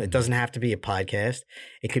 You know, it doesn't have to be a podcast.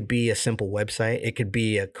 It could be a simple website. It could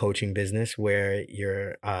be a coaching business where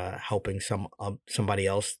you're helping somebody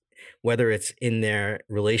else, whether it's in their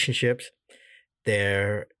relationships,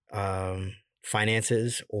 their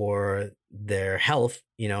finances, or their health.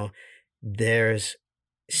 You know, there's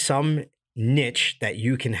some niche that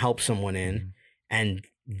you can help someone in, and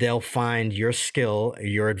they'll find your skill,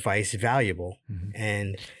 your advice valuable.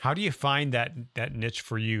 And how do you find that niche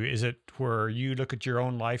for you? Is it where you look at your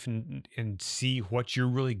own life and see what you're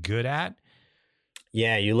really good at?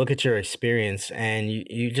 Yeah, you look at your experience and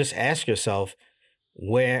you just ask yourself,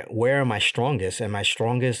 where am I strongest? Am I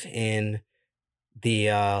strongest in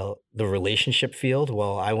the relationship field?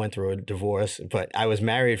 Well, I went through a divorce, but I was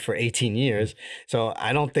married for 18 years. So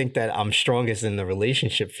I don't think that I'm strongest in the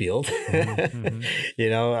relationship field. You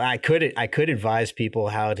know, I could advise people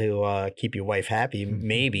how to keep your wife happy,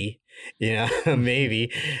 maybe, you know,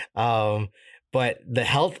 maybe. But the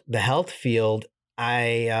health field,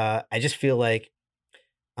 I just feel like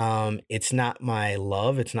it's not my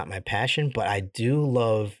love, it's not my passion, but I do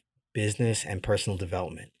love business and personal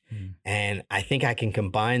development. And I think I can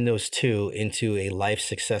combine those two into a life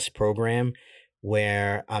success program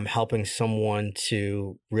where I'm helping someone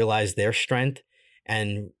to realize their strength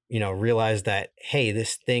and, you know, realize that, hey,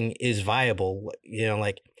 this thing is viable. You know,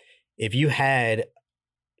 like if you had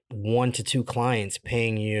 1 to 2 clients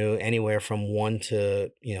paying you anywhere from $1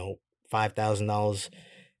 to, you know, $5,000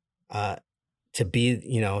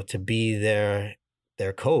 to be their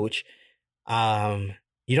coach,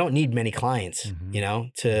 you don't need many clients, you know,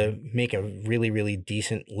 to make a really, really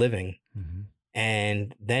decent living.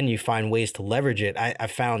 And then you find ways to leverage it. I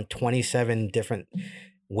found 27 different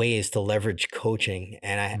ways to leverage coaching.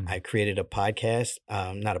 And I created a podcast,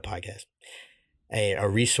 not a podcast, a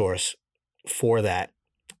resource for that.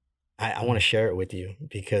 I want to share it with you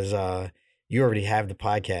because you already have the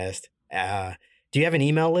podcast. Do you have an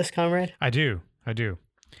email list, Conrad? I do.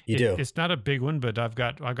 You do? It's not a big one, but I've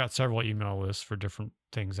got several email lists for different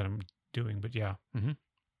things that I'm doing, but yeah.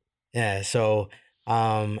 Yeah. So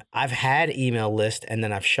I've had email lists and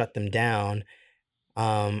then I've shut them down.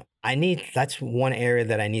 That's one area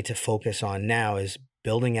that I need to focus on now is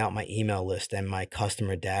building out my email list and my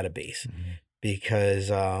customer database because,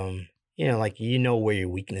 you know, like, you know, where your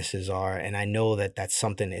weaknesses are. And I know that that's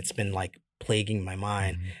something it's been like plaguing my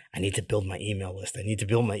mind. I need to build my email list.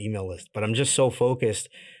 But I'm just so focused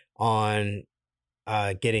on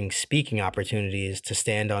getting speaking opportunities to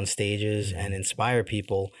stand on stages and inspire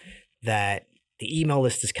people that the email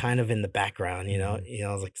list is kind of in the background, you know,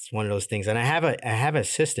 like it's one of those things. And I have an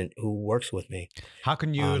assistant who works with me. How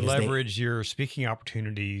can you leverage your speaking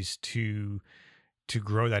opportunities to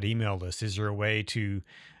grow that email list? Is there a way to,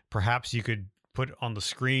 perhaps you could put on the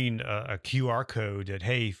screen a QR code that,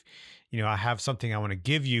 hey, you know, I have something I want to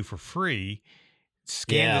give you for free.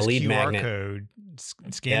 Scan this QR code,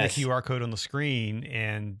 scan the QR code on the screen,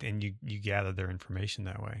 and you gather their information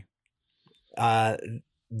that way.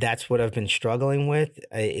 That's what I've been struggling with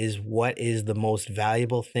is what is the most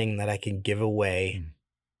valuable thing that I can give away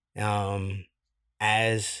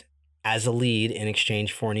as a lead in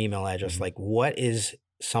exchange for an email address. Like, what is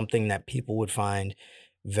something that people would find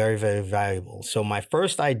very, very valuable? So my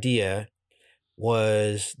first idea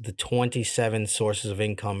was the 27 sources of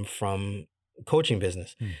income from coaching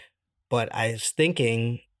business. But I was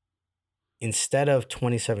thinking, instead of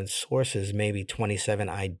 27 sources, maybe 27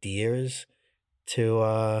 ideas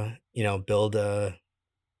to build a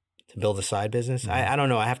side business. I don't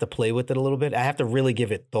know. I have to play with it a little bit. I have to really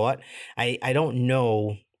give it thought. I don't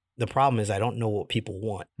know. The problem is I don't know what people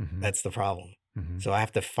want. That's the problem. So I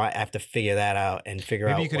have to figure that out and figure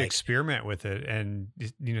out. Maybe you could experiment with it and,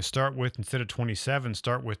 you know, start with, instead of 27,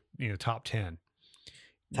 start with, you know, top 10.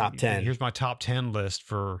 Top 10. Here's my top 10 list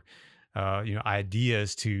for, you know,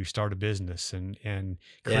 ideas to start a business, and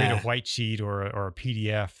create a white sheet or a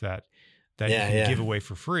PDF that you can give away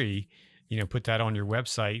for free. You know, put that on your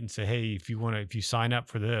website and say, hey, if you sign up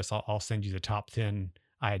for this, I'll send you the top 10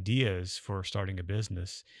 ideas for starting a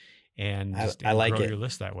business, and I like grow it. your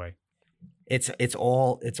list that way. It's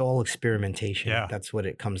all experimentation. Yeah. That's what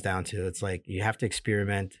it comes down to. It's like you have to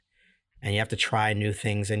experiment and you have to try new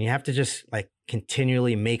things and you have to just like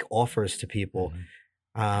continually make offers to people.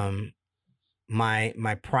 My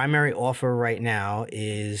primary offer right now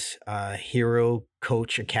is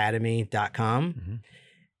herocoachacademy.com.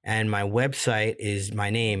 And my website is my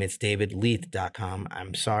name. It's davidleith.com.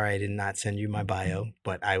 I'm sorry I did not send you my bio,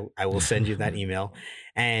 but I will send you that email.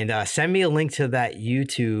 And send me a link to that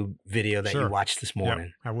YouTube video that you Sure. watched this Yep,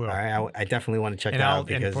 morning. I will. All right. I definitely want to check And that I'll out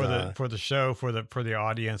because for the show for the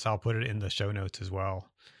audience, I'll put it in the show notes as well.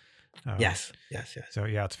 yes. So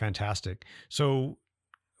yeah, it's fantastic. So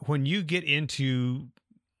when you get into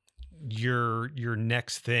your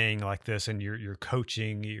next thing like this and your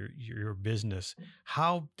coaching, your business,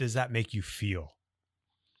 how does that make you feel?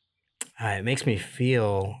 It makes me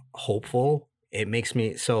feel hopeful. It makes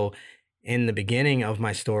me so. In the beginning of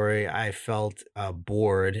my story, I felt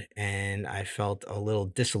bored and I felt a little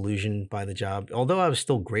disillusioned by the job. Although I was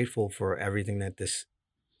still grateful for everything that this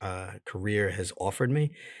career has offered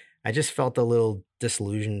me, I just felt a little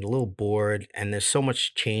disillusioned, a little bored. And there's so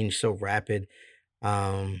much change, so rapid.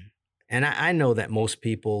 Um, and I know that most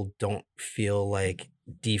people don't feel like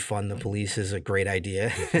defund the police is a great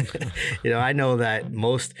idea. I know that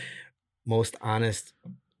most honest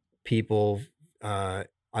people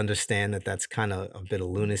understand that that's kind of a bit of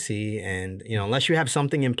lunacy, and unless you have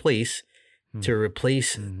something in place to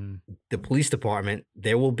replace the police department,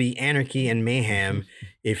 there will be anarchy and mayhem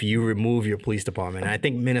if you remove your police department. And I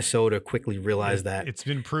think Minnesota quickly realized that. It's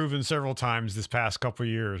been proven several times this past couple of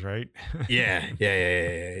years, right? Yeah.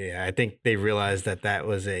 I think they realized that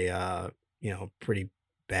was a pretty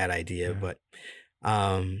bad idea. Yeah. But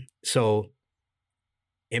so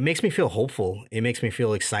it makes me feel hopeful. It makes me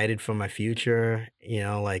feel excited for my future.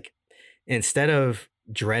 Like instead of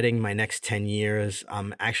dreading my next 10 years,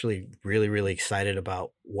 I'm actually really, really excited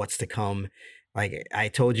about what's to come. Like I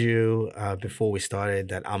told you before we started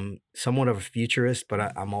that I'm somewhat of a futurist,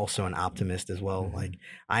 but I'm also an optimist as well. Like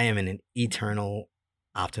I am an eternal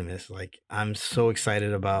optimist. Like I'm so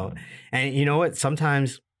excited about, and you know what?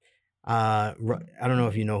 Sometimes I don't know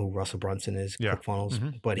if you know who Russell Brunson is, Yeah.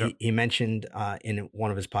 ClickFunnels, but he mentioned in one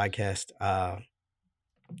of his podcasts,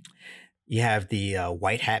 you have the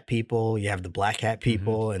white hat people, you have the black hat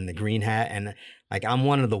people, and the green hat. And like, I'm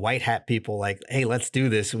one of the white hat people, like, hey, let's do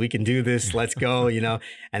this. We can do this. Let's go,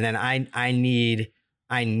 And then I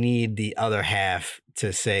need the other half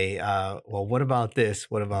to say, well, what about this?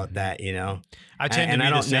 What about that? I tend to be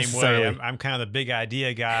the same way. I'm kind of the big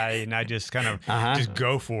idea guy, and I just kind of just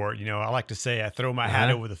go for it. I like to say I throw my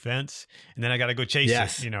hat over the fence, and then I got to go chase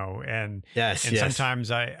it. And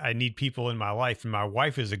sometimes I need people in my life, and my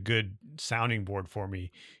wife is a good sounding board for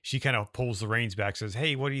me. She kind of pulls the reins back, says,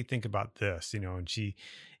 "Hey, what do you think about this?"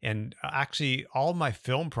 And actually all my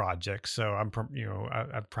film projects. So I'm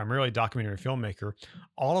primarily a documentary filmmaker.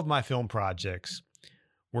 All of my film projects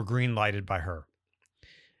were green lighted by her.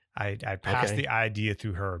 I passed the idea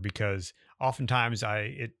through her because oftentimes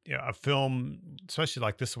a film, especially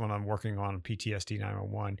like this one I'm working on, PTSD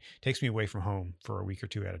 911, takes me away from home for a week or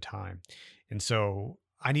two at a time. And so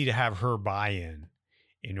I need to have her buy-in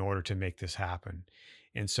order to make this happen.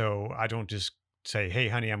 And so I don't just say, "Hey,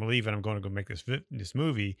 honey, I'm leaving. I'm going to go make this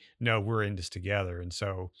movie." No, we're in this together. And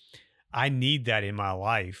so I need that in my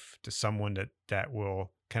life, to someone that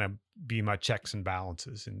will kind of be my checks and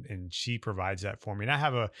balances. And she provides that for me. And I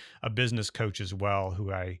have a business coach as well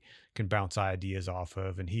who I can bounce ideas off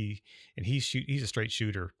of. And he's a straight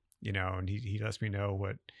shooter, and he lets me know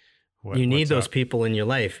what you need those people in your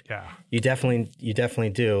life. Yeah, you definitely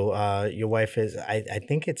do. Your wife is, I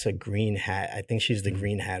think it's a green hat. I think she's the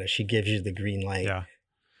green hat, or she gives you the green light.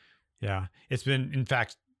 Yeah. It's been, in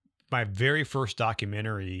fact, my very first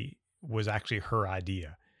documentary was actually her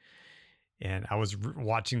idea. And I was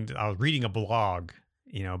reading a blog,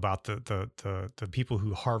 about the people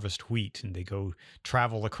who harvest wheat, and they go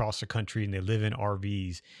travel across the country and they live in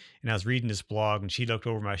RVs. And I was reading this blog, and she looked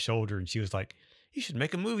over my shoulder and she was like, "You should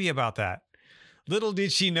make a movie about that." Little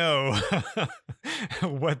did she know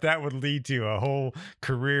what that would lead to, a whole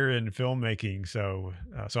career in filmmaking. So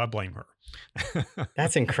I blame her.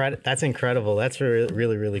 That's incredible. That's really,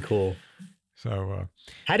 really, really cool. So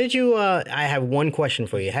how did you, I have one question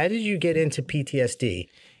for you. How did you get into PTSD?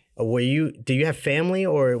 Do you have family,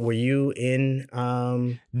 or were you in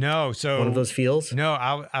no, so one of those fields?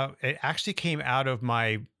 No, it actually came out of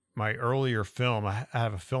my earlier film. I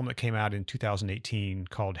have a film that came out in 2018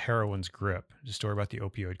 called Heroin's Grip, a story about the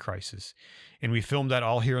opioid crisis. And we filmed that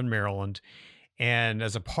all here in Maryland. And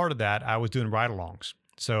as a part of that, I was doing ride-alongs.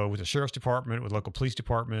 So with the sheriff's department, with local police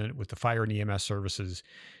department, with the fire and EMS services,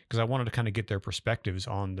 because I wanted to kind of get their perspectives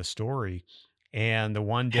on the story. And the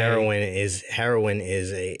one day, heroin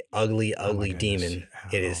is a ugly demon.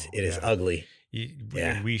 It is ugly.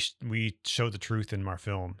 We show the truth in our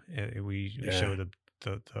film. We show the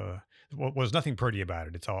well, there's nothing pretty about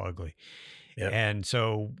it. It's all ugly. Yep. And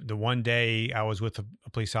so the one day I was with a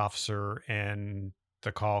police officer and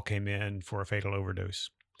the call came in for a fatal overdose.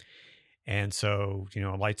 And so,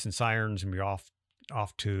 lights and sirens, and we're off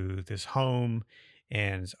to this home,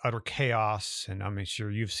 and it's utter chaos. And I'm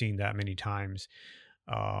sure you've seen that many times.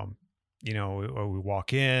 Um, we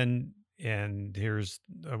walk in and here's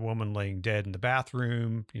a woman laying dead in the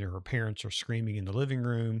bathroom. Her parents are screaming in the living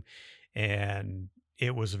room. And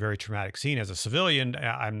it was a very traumatic scene. As a civilian,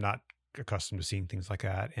 I'm not accustomed to seeing things like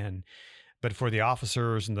that. But for the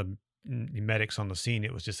officers and the medics on the scene,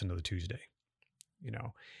 it was just another Tuesday,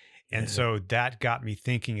 And Yeah. so that got me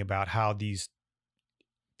thinking about how these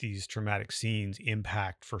traumatic scenes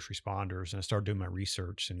impact first responders. And I started doing my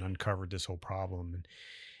research and uncovered this whole problem.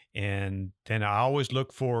 And then I always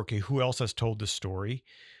look for, okay, who else has told this story?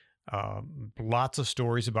 Lots of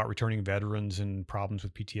stories about returning veterans and problems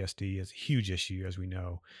with PTSD is a huge issue, as we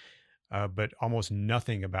know, but almost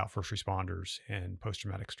nothing about first responders and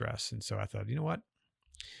post-traumatic stress. And so I thought, you know what?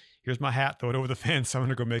 Here's my hat, throw it over the fence. I'm going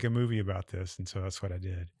to go make a movie about this. And so that's what I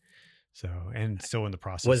did. So, and still in the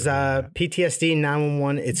process. Was PTSD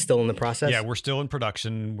 911, it's still in the process? Yeah, we're still in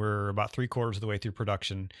production. We're about 3/4 of the way through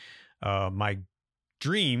production. My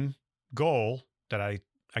dream goal that I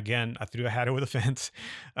threw a hat over the fence.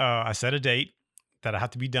 I set a date that I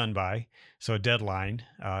have to be done by. So a deadline,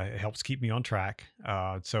 it helps keep me on track.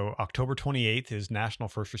 So October 28th is National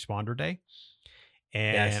First Responder Day.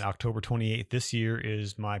 And Yes. October 28th this year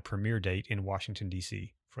is my premiere date in Washington,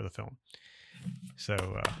 D.C. for the film.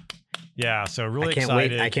 So, so really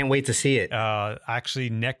excited. I can't wait to see it. Actually,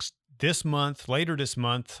 later this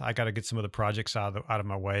month, I got to get some of the projects out of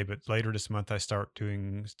my way. But later this month, I start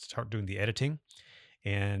doing the editing,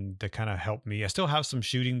 and to kind of help me. I still have some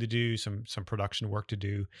shooting to do, some production work to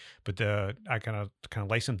do, but I kind of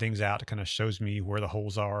lay some things out. It kind of shows me where the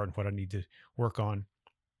holes are and what I need to work on.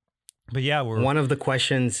 But yeah, one of the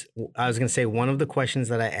questions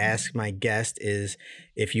that I ask my guest is,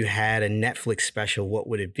 if you had a Netflix special, what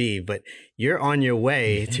would it be? But you're on your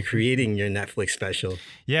way to creating your Netflix special.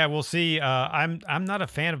 Yeah, we'll see. I'm not a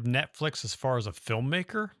fan of Netflix as far as a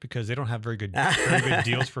filmmaker, because they don't have very good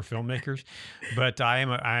deals for filmmakers. But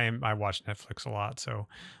I watch Netflix a lot. So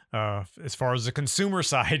as far as the consumer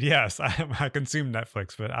side, yes, I consume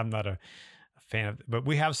Netflix, but I'm not a fan of it. But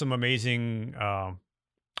we have some amazing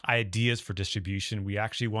ideas for distribution. We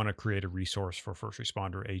actually want to create a resource for first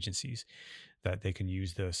responder agencies that they can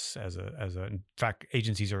use this as in fact,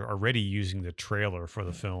 agencies are already using the trailer for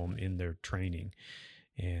the film in their training,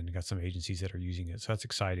 and got some agencies that are using it. So that's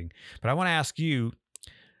exciting. But I want to ask you,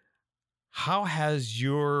 how has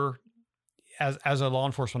as a law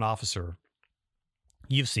enforcement officer,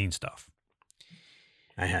 you've seen stuff.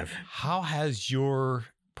 I have. How has your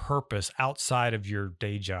purpose outside of your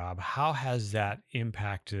day job, how has that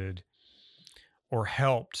impacted or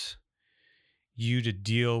helped you to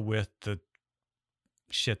deal with the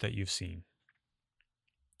shit that you've seen?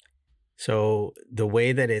 So the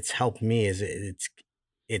way that it's helped me is it's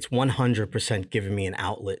 100% given me an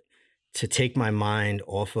outlet to take my mind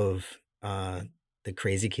off of the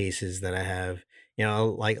crazy cases that I have.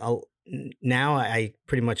 Like now I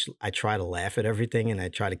pretty much, I try to laugh at everything and I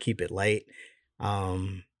try to keep it light.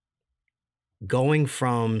 Going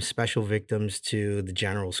from special victims to the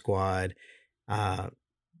general squad,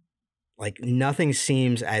 like nothing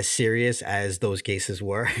seems as serious as those cases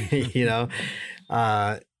were,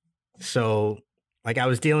 So like I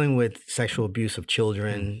was dealing with sexual abuse of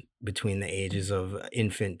children between the ages of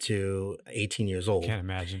infant to 18 years old. Can't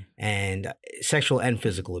imagine. And sexual and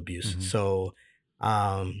physical abuse. Mhm. So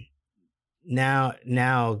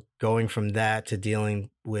now going from that to dealing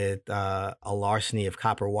with a larceny of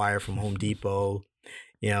copper wire from Home Depot,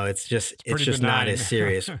 it's just not as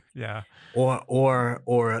serious. Yeah.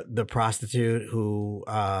 Or the prostitute who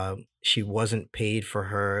she wasn't paid for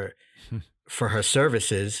her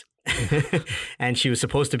services. And she was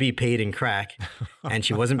supposed to be paid in crack, and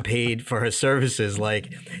she wasn't paid for her services.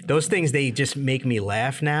 Like those things, they just make me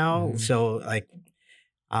laugh now. Mhm. So like,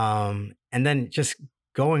 and then just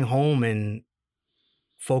going home and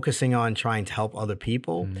focusing on trying to help other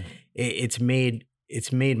people, Mhm. it's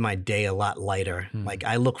made my day a lot lighter. Mhm. Like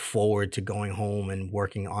I look forward to going home and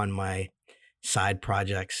working on my side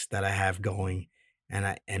projects that I have going,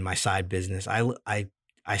 and my side business.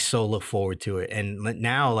 I so look forward to it. And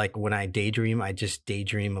now, like when I daydream, I just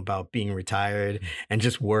daydream about being retired and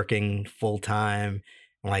just working full time.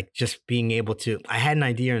 Like just being able to, I had an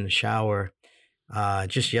idea in the shower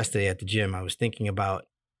just yesterday at the gym. I was thinking about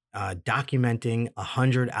documenting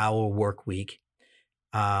 100-hour work week,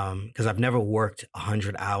 because I've never worked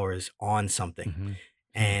 100 hours on something.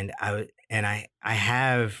 Mhm. And I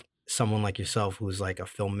have someone like yourself who's like a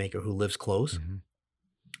filmmaker who lives close. Mm-hmm.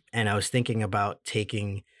 And I was thinking about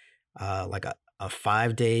taking like a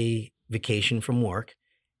 5-day vacation from work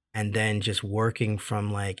and then just working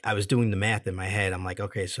from like, I was doing the math in my head. I'm like,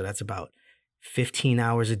 okay, so that's about 15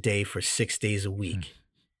 hours a day for 6 days a week.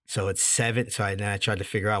 So it's 7. So then I tried to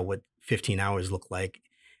figure out what 15 hours look like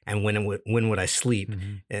and when would I sleep.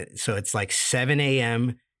 Mm-hmm. So it's like 7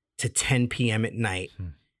 a.m. to 10 p.m. at night.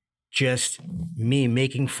 Just me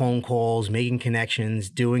making phone calls, making connections,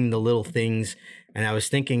 doing the little things. And I was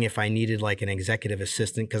thinking if I needed like an executive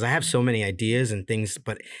assistant, because I have so many ideas and things,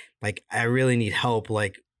 but like I really need help.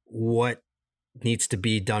 Like what needs to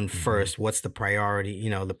be done first? What's the priority? You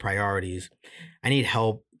know, the priorities. I need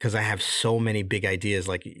help because I have so many big ideas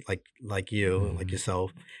like you, like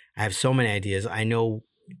yourself. I have so many ideas. I know,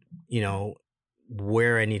 you know,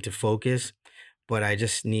 where I need to focus, but I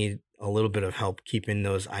just need a little bit of help keeping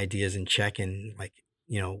those ideas in check. And like,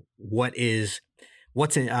 you know, what's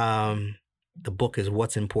in the book is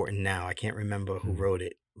What's Important Now. I can't remember who wrote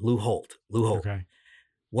it. Lou Holt. Okay.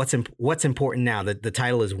 What's important now? The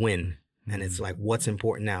title is Win, and it's like what's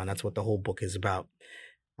important now, and that's what the whole book is about.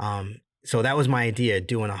 So that was my idea,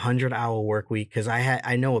 doing 100-hour work week, because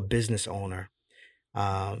I know a business owner.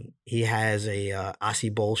 He has a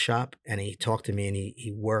Aussie Bowl shop, and he talked to me, and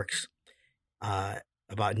he works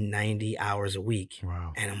about 90 hours a week.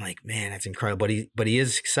 Wow. And I'm like, man, that's incredible. But he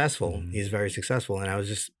is successful. He's very successful. And I was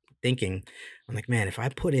just thinking, I'm like, man, if I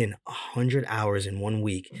put in 100 hours in 1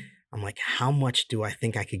 week, I'm like, how much do I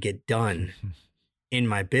think I could get done in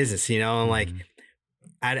my business? You know, I'm like,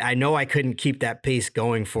 I know I couldn't keep that pace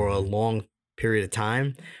going for a long period of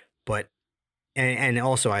time, but, and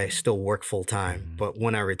also I still work full time, but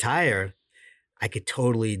when I retire, I could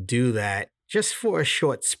totally do that just for a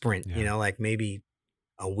short sprint, you know, like maybe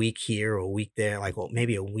a week here or a week there, like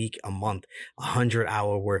maybe a week, a month,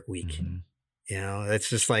 100-hour work week. You know, it's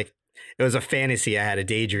just like, it was a fantasy. I had a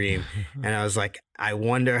daydream and I was like, I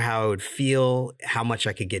wonder how it would feel, how much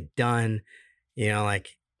I could get done. You know,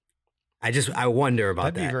 like, I wonder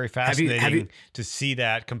about that. That'd be very fascinating to see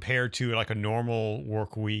that compared to like a normal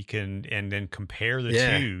work week and then compare the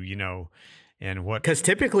two, you know, and what. Because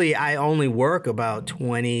typically I only work about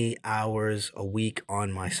 20 hours a week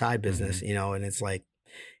on my side business, you know, and it's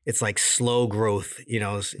like slow growth, you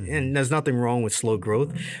know, and there's nothing wrong with slow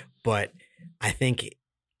growth, but I think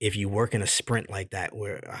if you work in a sprint like that,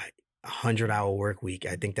 where 100-hour work week,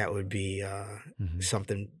 I think that would be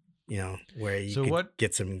something, you know, where you could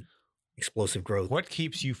get some explosive growth. What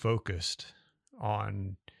keeps you focused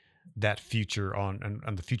on that future, on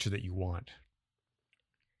the future that you want?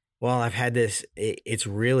 Well, I've had this. It's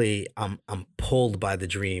really I'm pulled by the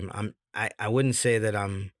dream. I wouldn't say that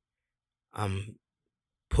I'm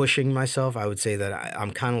pushing myself. I would say that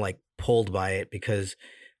I'm kind of like pulled by it because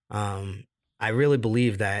I really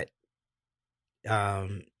believe that,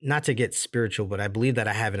 not to get spiritual, but I believe that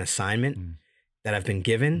I have an assignment that I've been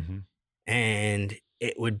given, and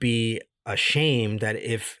it would be a shame that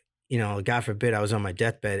if, you know, God forbid, I was on my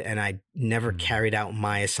deathbed and I never carried out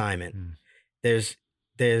my assignment. I've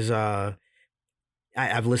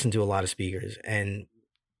listened to a lot of speakers, and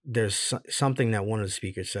there's something that one of the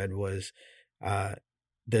speakers said was,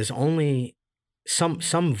 there's only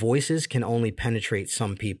some voices can only penetrate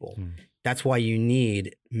some people. That's why you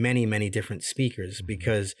need many, many different speakers,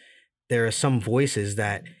 because there are some voices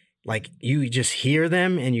that like you just hear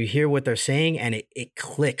them and you hear what they're saying and it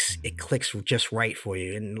clicks. It clicks just right for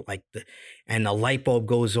you. And like the light bulb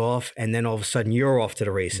goes off, and then all of a sudden you're off to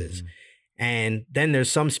the races. And then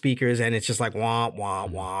there's some speakers and it's just like, wah, wah,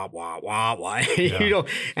 wah, wah, wah, wah. You know,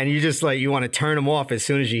 and you just like, you want to turn them off as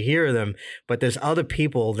soon as you hear them. But there's other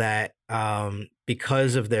people that,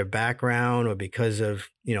 because of their background or because of,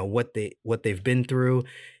 you know, what they've been through,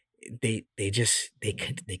 they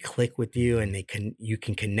click with you, and you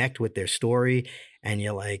can connect with their story, and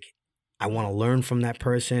you're like, I want to learn from that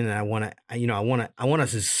person, and I want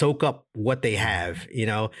us to soak up what they have, you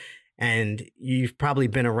know. And you've probably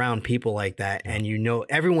been around people like that, and you know,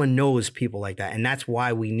 everyone knows people like that. And that's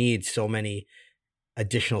why we need so many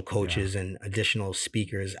additional coaches and additional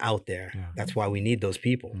speakers out there. That's why we need those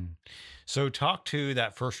people. So talk to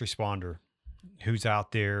that first responder who's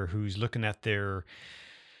out there, who's looking at the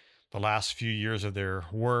last few years of their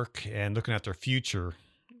work and looking at their future.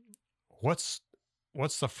 What's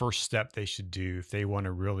the first step they should do if they want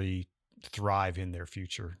to really thrive in their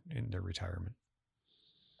future, in their retirement?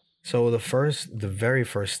 So the very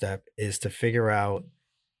first step is to figure out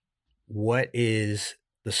what is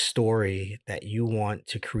the story that you want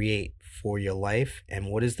to create for your life, and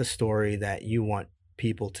what is the story that you want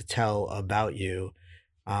people to tell about you.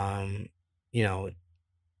 You know,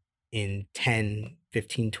 in 10,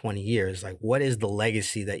 15, 20 years? Like, what is the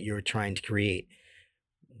legacy that you're trying to create?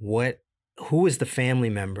 Who is the family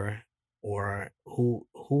member, or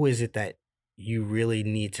who is it that you really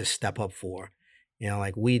need to step up for?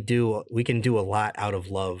 Like we can do a lot out of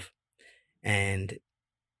love. And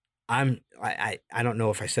I don't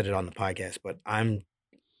know if I said it on the podcast, but I'm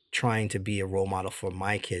trying to be a role model for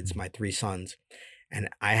my kids, my 3 sons, and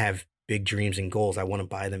I have big dreams and goals. I want to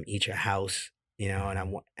buy them each a house, and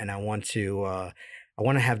I want to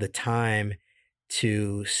have the time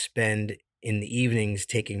to spend in the evenings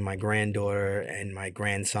taking my granddaughter and my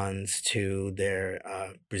grandsons to their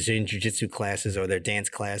Brazilian jiu-jitsu classes or their dance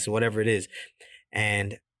class or whatever it is.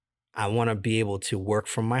 And I want to be able to work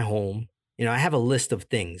from my home. I have a list of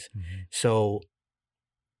things. So,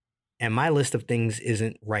 and my list of things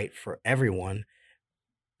isn't right for everyone,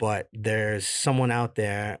 but there's someone out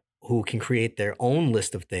there who can create their own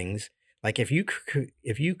list of things. Like if you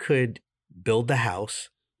could build the house,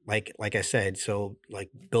 like I said, so like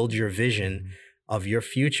build your vision of your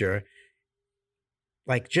future,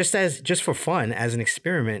 like just for fun, as an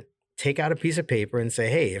experiment, take out a piece of paper and say,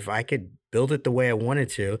 hey, if I could build it the way I wanted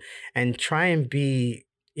to, and try and be,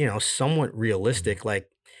 somewhat realistic. Like,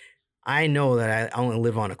 I know that I only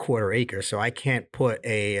live on a quarter acre, so I can't put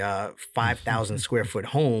a 5,000 square foot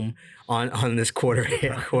home on this quarter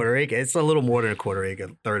acre. It's a little more than a quarter acre,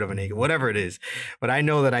 a third of an acre, whatever it is. But I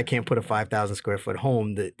know that I can't put a 5,000 square foot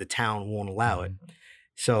home. The town won't allow it.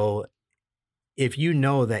 So if you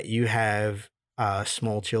know that you have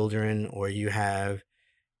small children, or you have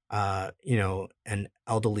an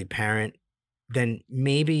elderly parent, then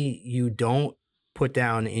maybe you don't put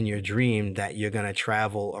down in your dream that you're going to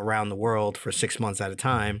travel around the world for 6 months at a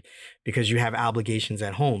time, because you have obligations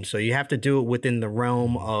at home. So you have to do it within the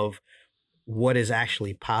realm of what is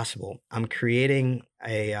actually possible. I'm creating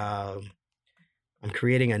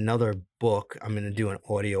another book. I'm going to do an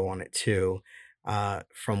audio on it too,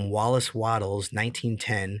 from Wallace Wattles,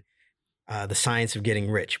 1910, The Science of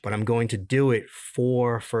Getting Rich. But I'm going to do it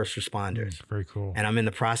for first responders. Very cool. And I'm in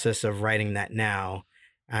the process of writing that now.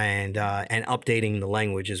 And updating the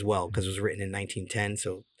language as well, because it was written in 1910.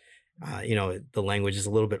 So, the language is a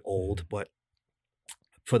little bit old. But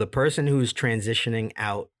for the person who's transitioning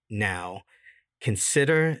out now,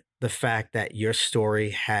 consider the fact that your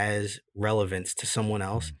story has relevance to someone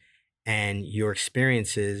else, and your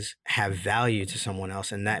experiences have value to someone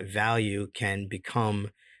else, and that value can become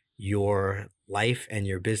your life and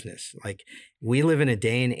your business. Like, we live in a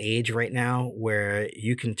day and age right now where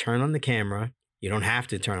you can turn on the camera. You don't have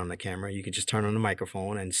to turn on the camera. You can just turn on the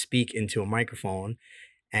microphone and speak into a microphone,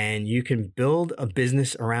 and you can build a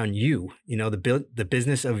business around you, the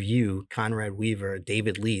business of you, Conrad Weaver,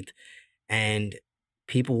 David Leith, and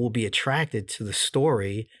people will be attracted to the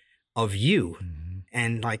story of you.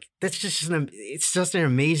 And like, it's just an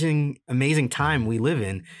amazing time we live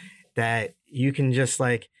in, that you can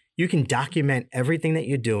you can document everything that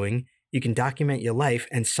you're doing. You can document your life,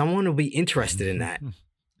 and someone will be interested in that.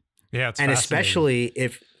 Yeah, it's and especially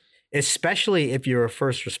if you're a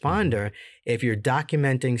first responder, if you're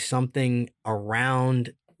documenting something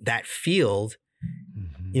around that field,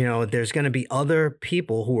 there's going to be other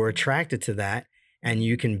people who are attracted to that, and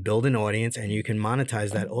you can build an audience and you can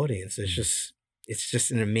monetize that audience. It's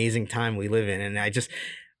just an amazing time we live in, and I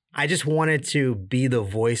just wanted to be the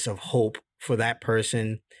voice of hope for that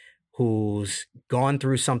person who's gone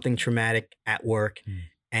through something traumatic at work,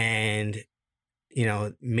 and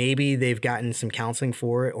maybe they've gotten some counseling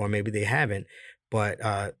for it, or maybe they haven't. But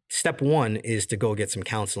step one is to go get some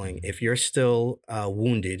counseling. If you're still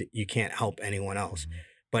wounded, you can't help anyone else.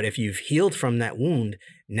 But if you've healed from that wound,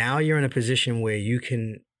 now you're in a position where you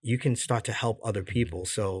can start to help other people.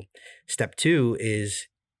 So step two is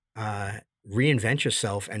reinvent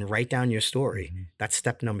yourself and write down your story. That's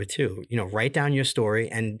step number 2. Write down your story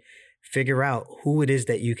and figure out who it is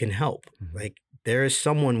that you can help. Like, there is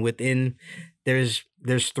someone within. There's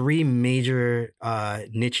 3 major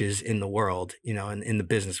niches in the world, in the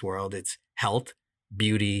business world. It's health,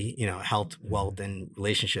 beauty, health, wealth, and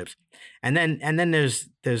relationships. And then there's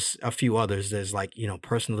a few others. There's like,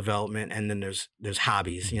 personal development, and then there's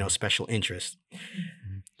hobbies, special interests.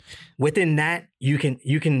 Within that, you can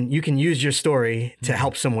use your story to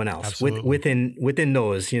help someone else. Within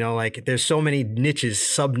those, like, there's so many niches,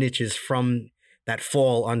 sub niches from that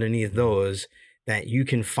fall underneath those, that you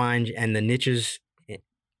can find, and the niches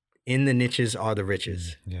are the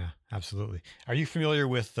riches. Yeah, absolutely. Are you familiar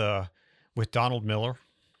with Donald Miller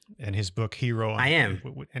and his book Hero? I am.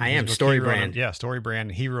 StoryBrand.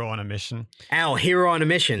 StoryBrand, Hero on a Mission. Oh, Hero on a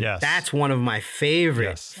Mission. Yes. That's one of my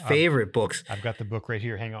favorite books. I've got the book right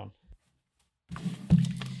here. Hang on.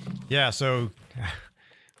 Yeah. So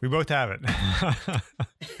we both have it.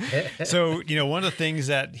 So, one of the things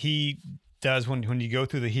that he does when you go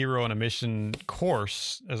through the Hero on a Mission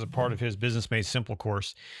course as a part of his Business Made Simple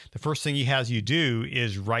course, the first thing he has you do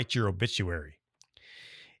is write your obituary,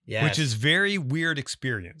 which is very weird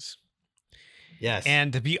experience. Yes.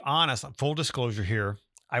 And to be honest, full disclosure here,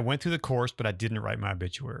 I went through the course, but I didn't write my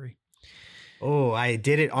obituary. Oh, I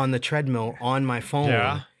did it on the treadmill on my phone.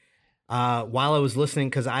 Yeah. While I was listening,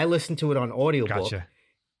 because I listened to it on audiobook. Gotcha.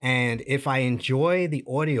 And if I enjoy the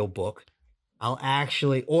audiobook, I'll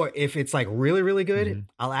actually, or if it's like really, really good,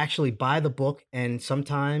 I'll actually buy the book. And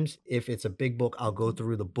sometimes if it's a big book, I'll go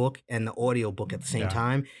through the book and the audiobook at the same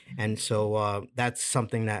time. And so that's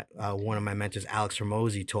something that one of my mentors, Alex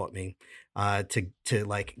Ramosi, taught me to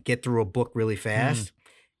like get through a book really fast.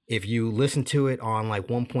 If you listen to it on like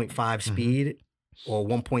 1.5 speed or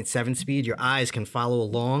 1.7 speed, your eyes can follow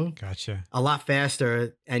along a lot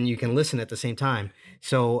faster and you can listen at the same time.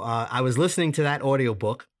 So I was listening to that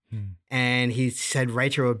audiobook and he said,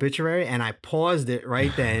 write your obituary. And I paused it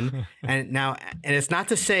right then. And it's not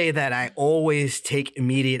to say that I always take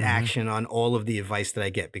immediate action on all of the advice that I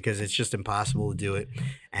get, because it's just impossible to do it.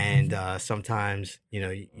 And sometimes,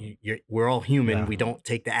 we're all human. Yeah. We don't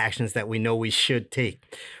take the actions that we know we should take.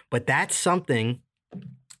 But that's something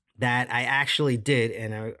that I actually did.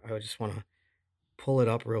 And I just want to pull it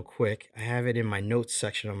up real quick. I have it in my notes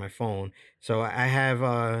section on my phone. So I have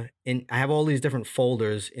all these different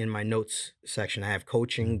folders in my notes section. I have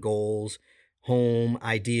coaching, goals, home,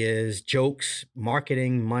 ideas, jokes,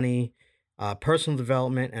 marketing, money, personal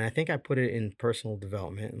development. And I think I put it in personal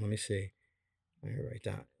development. Let me see. Let me write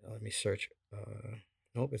down. Let me search.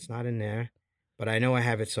 Nope, it's not in there. But I know I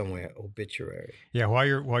have it somewhere. Obituary. Yeah, while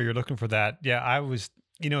you're looking for that, I was,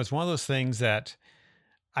 it's one of those things that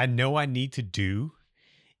I know I need to do,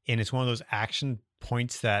 and it's one of those action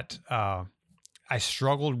points that I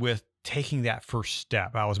struggled with taking that first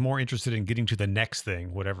step. I was more interested in getting to the next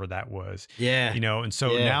thing, whatever that was. Yeah. And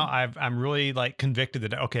so now I'm really like convicted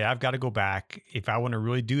that, okay, I've got to go back. If I want to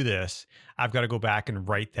really do this, I've got to go back and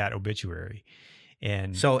write that obituary.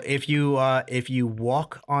 And so if you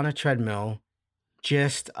walk on a treadmill,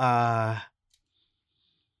 just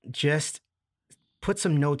put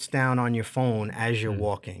some notes down on your phone as you're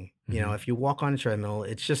walking. If you walk on a treadmill,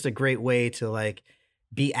 it's just a great way to like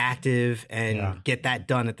be active and get that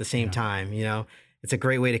done at the same time. It's a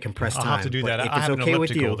great way to compress time. I'll have to do that. If I have it's okay an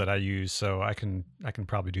with elliptical you, that I use, so I can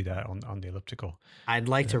probably do that on the elliptical. I'd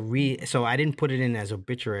like to read. So I didn't put it in as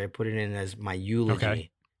obituary. I put it in as my eulogy.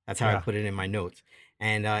 Okay. That's how I put it in my notes.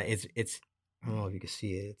 And it's I don't know if you can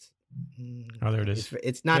see it. It's there it is.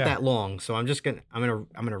 It's not that long, so I'm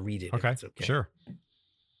gonna read it. Okay. If it's okay. Sure.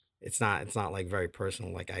 It's not like very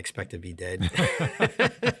personal, like I expect to be dead.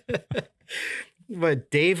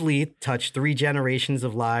 But Dave Leith touched 3 generations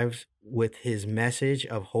of lives with his message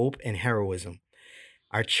of hope and heroism.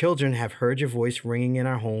 Our children have heard your voice ringing in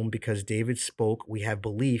our home because David spoke. We have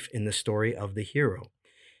belief in the story of the hero.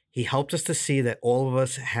 He helped us to see that all of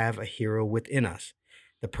us have a hero within us.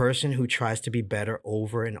 The person who tries to be better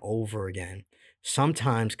over and over again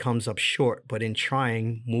sometimes comes up short, but in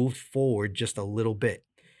trying, moved forward just a little bit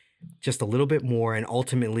more, and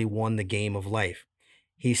ultimately won the game of life.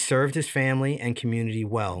 He served his family and community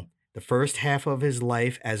well. The first half of his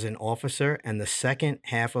life as an officer and the second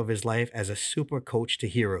half of his life as a super coach to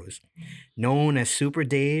heroes. Known as Super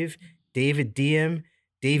Dave, David Diem,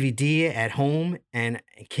 Davey D at home, and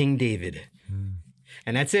King David.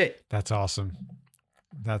 And that's it. That's awesome.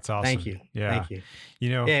 That's awesome. Thank you. Yeah. Thank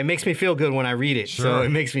you. It makes me feel good when I read it. Sure. So it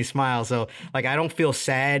makes me smile. So like, I don't feel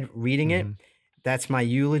sad reading it. That's my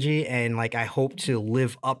eulogy. And like, I hope to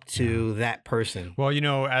live up to that person. Well,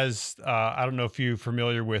 as I don't know if you're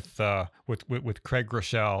familiar with Craig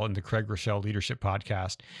Groeschel and the Craig Groeschel Leadership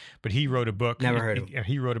Podcast, but he wrote a book. Never heard of him.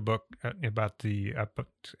 He wrote a book about I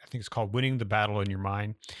think it's called Winning the Battle in Your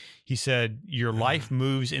Mind. He said, your life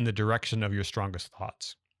moves in the direction of your strongest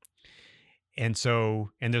thoughts. And so,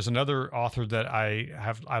 and there's another author that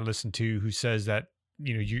I listen to who says that,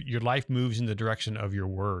 your life moves in the direction of your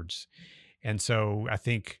words. And so I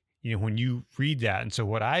think, when you read that, and so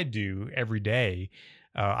what I do every day,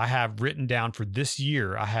 I have written down for this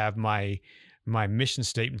year, I have my mission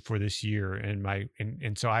statement for this year,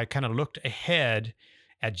 and so I kind of looked ahead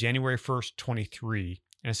at January 1st, 23,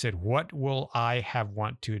 and I said, what will I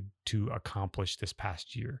want to accomplish this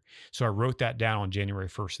past year? So I wrote that down on January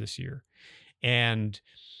 1st this year. And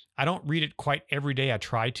I don't read it quite every day. I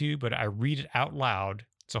try to, but I read it out loud.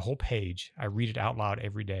 It's a whole page. I read it out loud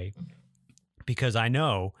every day because I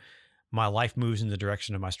know my life moves in the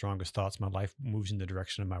direction of my strongest thoughts. My life moves in the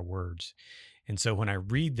direction of my words. And so when I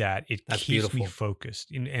read that, it That's keeps me beautiful.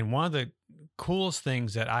 focused. And one of the coolest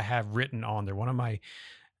things that I have written on there, one of my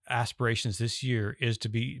aspirations this year is to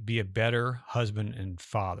be a better husband and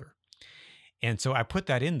father. And so I put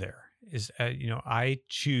that in there is, I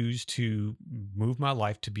choose to move my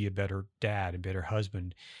life to be a better dad, a better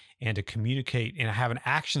husband, and to communicate. And I have an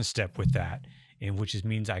action step with that, and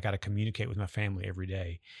means I got to communicate with my family every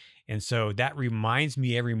day. And so that reminds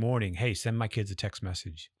me every morning, hey, send my kids a text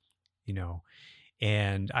message,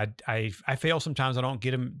 and I fail sometimes. I don't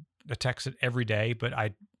get them a text every day, but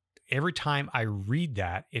every time I read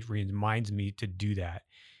that, it reminds me to do that.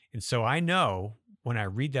 And so I know when I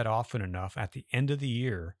read that often enough, at the end of the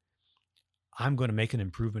year, I'm going to make an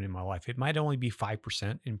improvement in my life. It might only be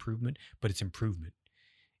 5% improvement, but it's improvement.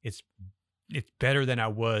 It's better than I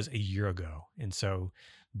was a year ago. And so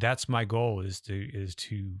that's my goal is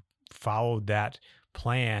to follow that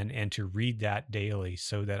plan and to read that daily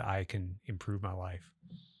so that I can improve my life.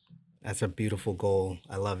 That's a beautiful goal.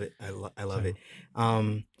 I love it. I love it.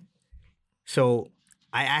 So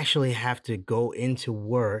I actually have to go into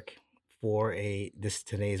work for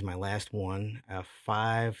today is my last one,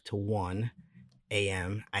 5 to 1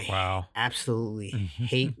 a.m. Wow. Absolutely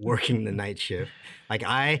hate working the night shift. Like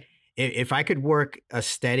if I could work a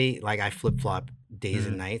steady, like I flip-flop days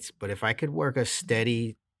and nights, but if I could work a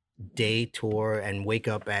steady day tour and wake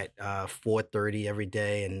up at 4:30 every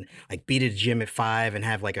day and like be to the gym at 5 and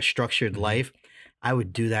have like a structured life, I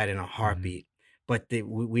would do that in a heartbeat. But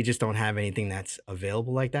we just don't have anything that's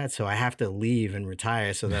available like that. So I have to leave and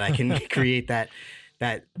retire so that I can create that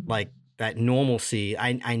normalcy.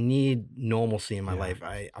 I need normalcy in my life.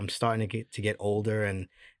 I'm starting to get older, and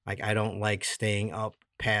like I don't like staying up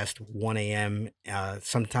past 1 a.m.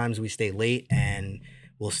 Sometimes we stay late and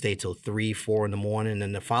we'll stay till 3, 4 in the morning. And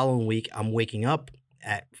then the following week, I'm waking up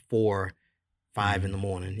at 4, 5 in the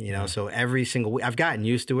morning, So every single week, I've gotten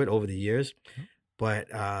used to it over the years, but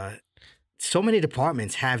so many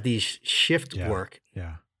departments have these shift work.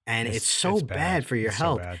 Yeah. And it's so bad for your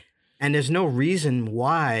health. So and there's no reason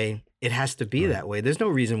why it has to be that way. There's no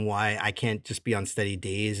reason why I can't just be on steady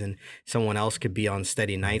days and someone else could be on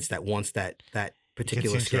steady nights that wants that particular it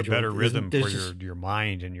gets into schedule. a better rhythm for your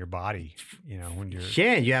mind and your body, when you're...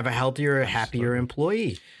 Yeah, you have a healthier, happier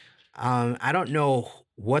employee. I don't know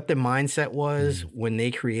what the mindset was when they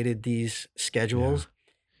created these schedules,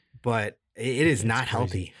 but it's not crazy.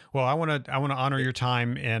 Healthy. Well, I want to honor your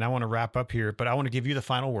time, and I want to wrap up here, but I want to give you the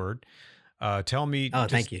final word. Tell me,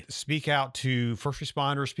 thank you. Speak out to first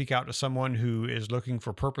responders, speak out to someone who is looking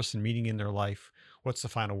for purpose and meaning in their life. What's the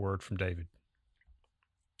final word from David?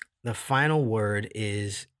 The final word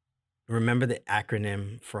is, remember the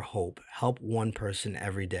acronym for HOPE. Help one person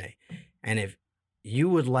every day. And if you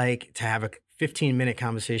would like to have a 15-minute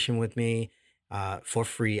conversation with me for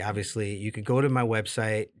free, obviously, you could go to my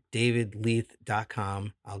website,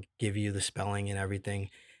 davidleath.com. I'll give you the spelling and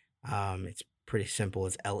everything. It's pretty simple.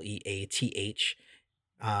 It's Leath.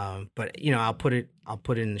 But I'll put it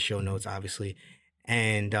in the show notes, obviously.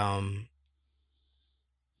 And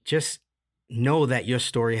just know that your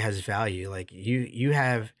story has value. Like you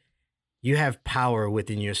have power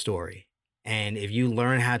within your story. And if you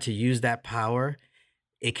learn how to use that power,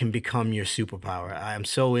 it can become your superpower. I'm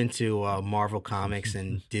so into Marvel Comics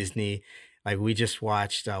and Disney. Like we just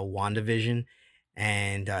watched WandaVision,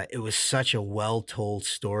 and it was such a well-told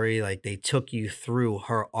story. Like they took you through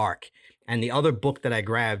her arc. And the other book that I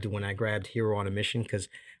grabbed when I grabbed Hero on a Mission, because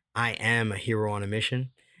I am a hero on a mission,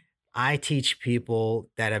 I teach people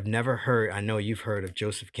that have never heard, I know you've heard of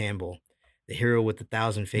Joseph Campbell, the hero with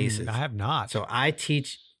 1,000 faces. I have not. So I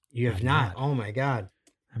teach, you have not. Oh my God.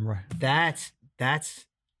 I'm right. That's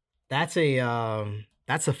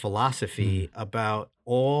a philosophy about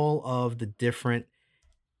all of the different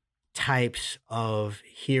types of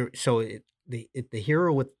hero. So the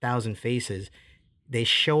hero with 1,000 faces, they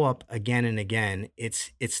show up again and again.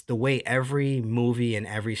 It's the way every movie and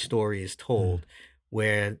every story is told,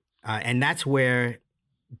 where and that's where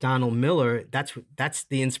Donald Miller, that's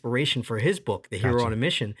the inspiration for his book, The Hero on a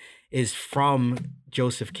Mission, is from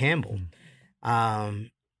Joseph Campbell.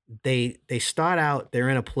 They start out, they're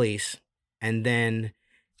in a place, and then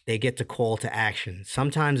they get to call to action.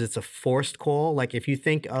 Sometimes it's a forced call. Like if you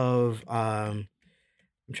think of, I'm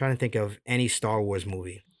trying to think of any Star Wars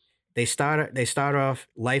movie. They start off,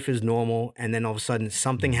 life is normal, and then all of a sudden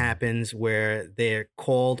something happens where they're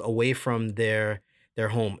called away from their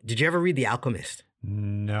home. Did you ever read The Alchemist?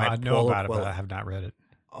 No, I know about it, but I have not read it.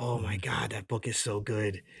 Oh my God, that book is so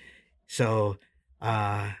good. So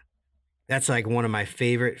that's like one of my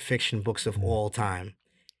favorite fiction books of all time.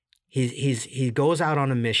 he goes out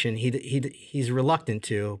on a mission. He's reluctant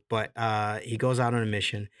to, but he goes out on a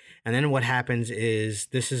mission. And then what happens is,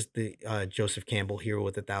 this is the Joseph Campbell Hero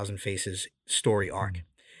with a Thousand Faces story arc.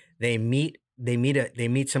 They meet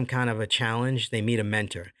some kind of a challenge. They meet a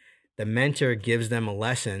mentor. The mentor gives them a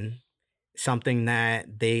lesson, something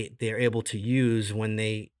that they're able to use when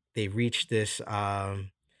they reach this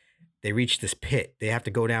pit. They have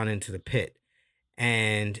to go down into the pit.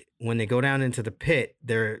 And when they go down into the pit,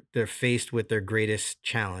 they're faced with their greatest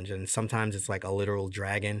challenge. And sometimes it's like a literal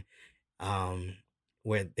dragon,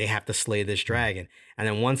 where they have to slay this dragon. And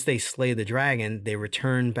then once they slay the dragon, they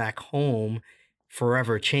return back home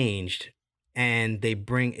forever changed. And they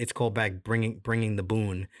it's called back bringing the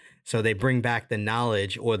boon. So they bring back the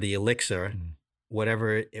knowledge or the elixir,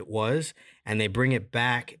 whatever it was, and they bring it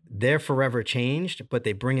back. They're forever changed, but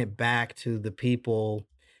they bring it back to the people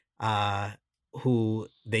who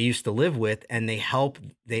they used to live with, and they help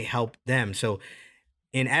them. So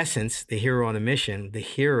in essence, the hero on a mission, the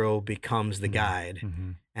hero becomes the guide.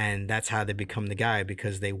 And that's how they become the guide,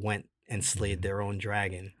 because they went and slayed their own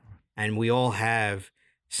dragon. And we all have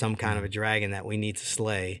some kind of a dragon that we need to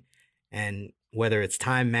slay. And whether it's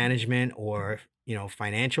time management or,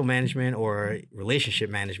 financial management or relationship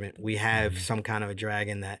management, we have some kind of a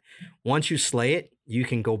dragon that once you slay it, you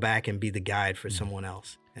can go back and be the guide for someone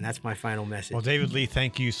else. And that's my final message. Well, David Lee,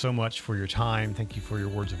 thank you so much for your time. Thank you for your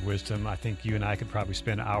words of wisdom. I think you and I could probably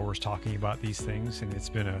spend hours talking about these things, and it's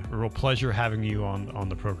been a real pleasure having you on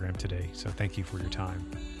the program today. So thank you for your time.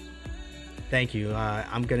 Thank you.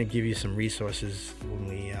 I'm going to give you some resources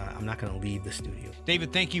when I'm not going to leave the studio.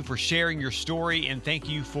 David, thank you for sharing your story, and thank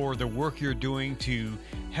you for the work you're doing to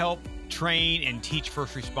help train and teach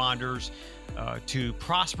first responders to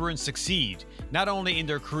prosper and succeed, not only in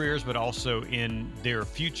their careers, but also in their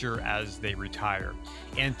future as they retire.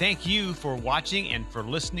 And thank you for watching and for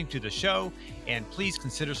listening to the show. And please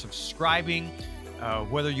consider subscribing,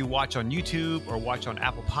 whether you watch on YouTube or watch on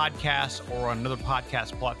Apple Podcasts or on another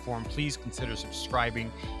podcast platform. Please consider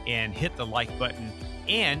subscribing and hit the like button.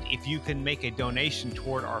 And if you can make a donation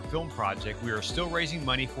toward our film project, we are still raising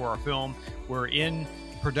money for our film. We're in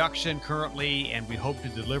production currently, and we hope to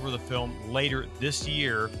deliver the film later this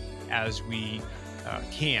year as we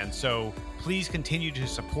can. So please continue to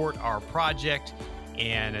support our project,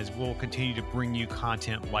 and as we'll continue to bring you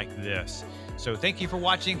content like this. So thank you for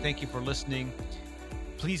watching. Thank you for listening.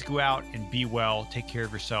 Please go out and be well. Take care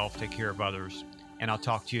of yourself. Take care of others. And I'll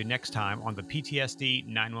talk to you next time on the PTSD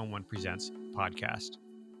 911 Presents podcast.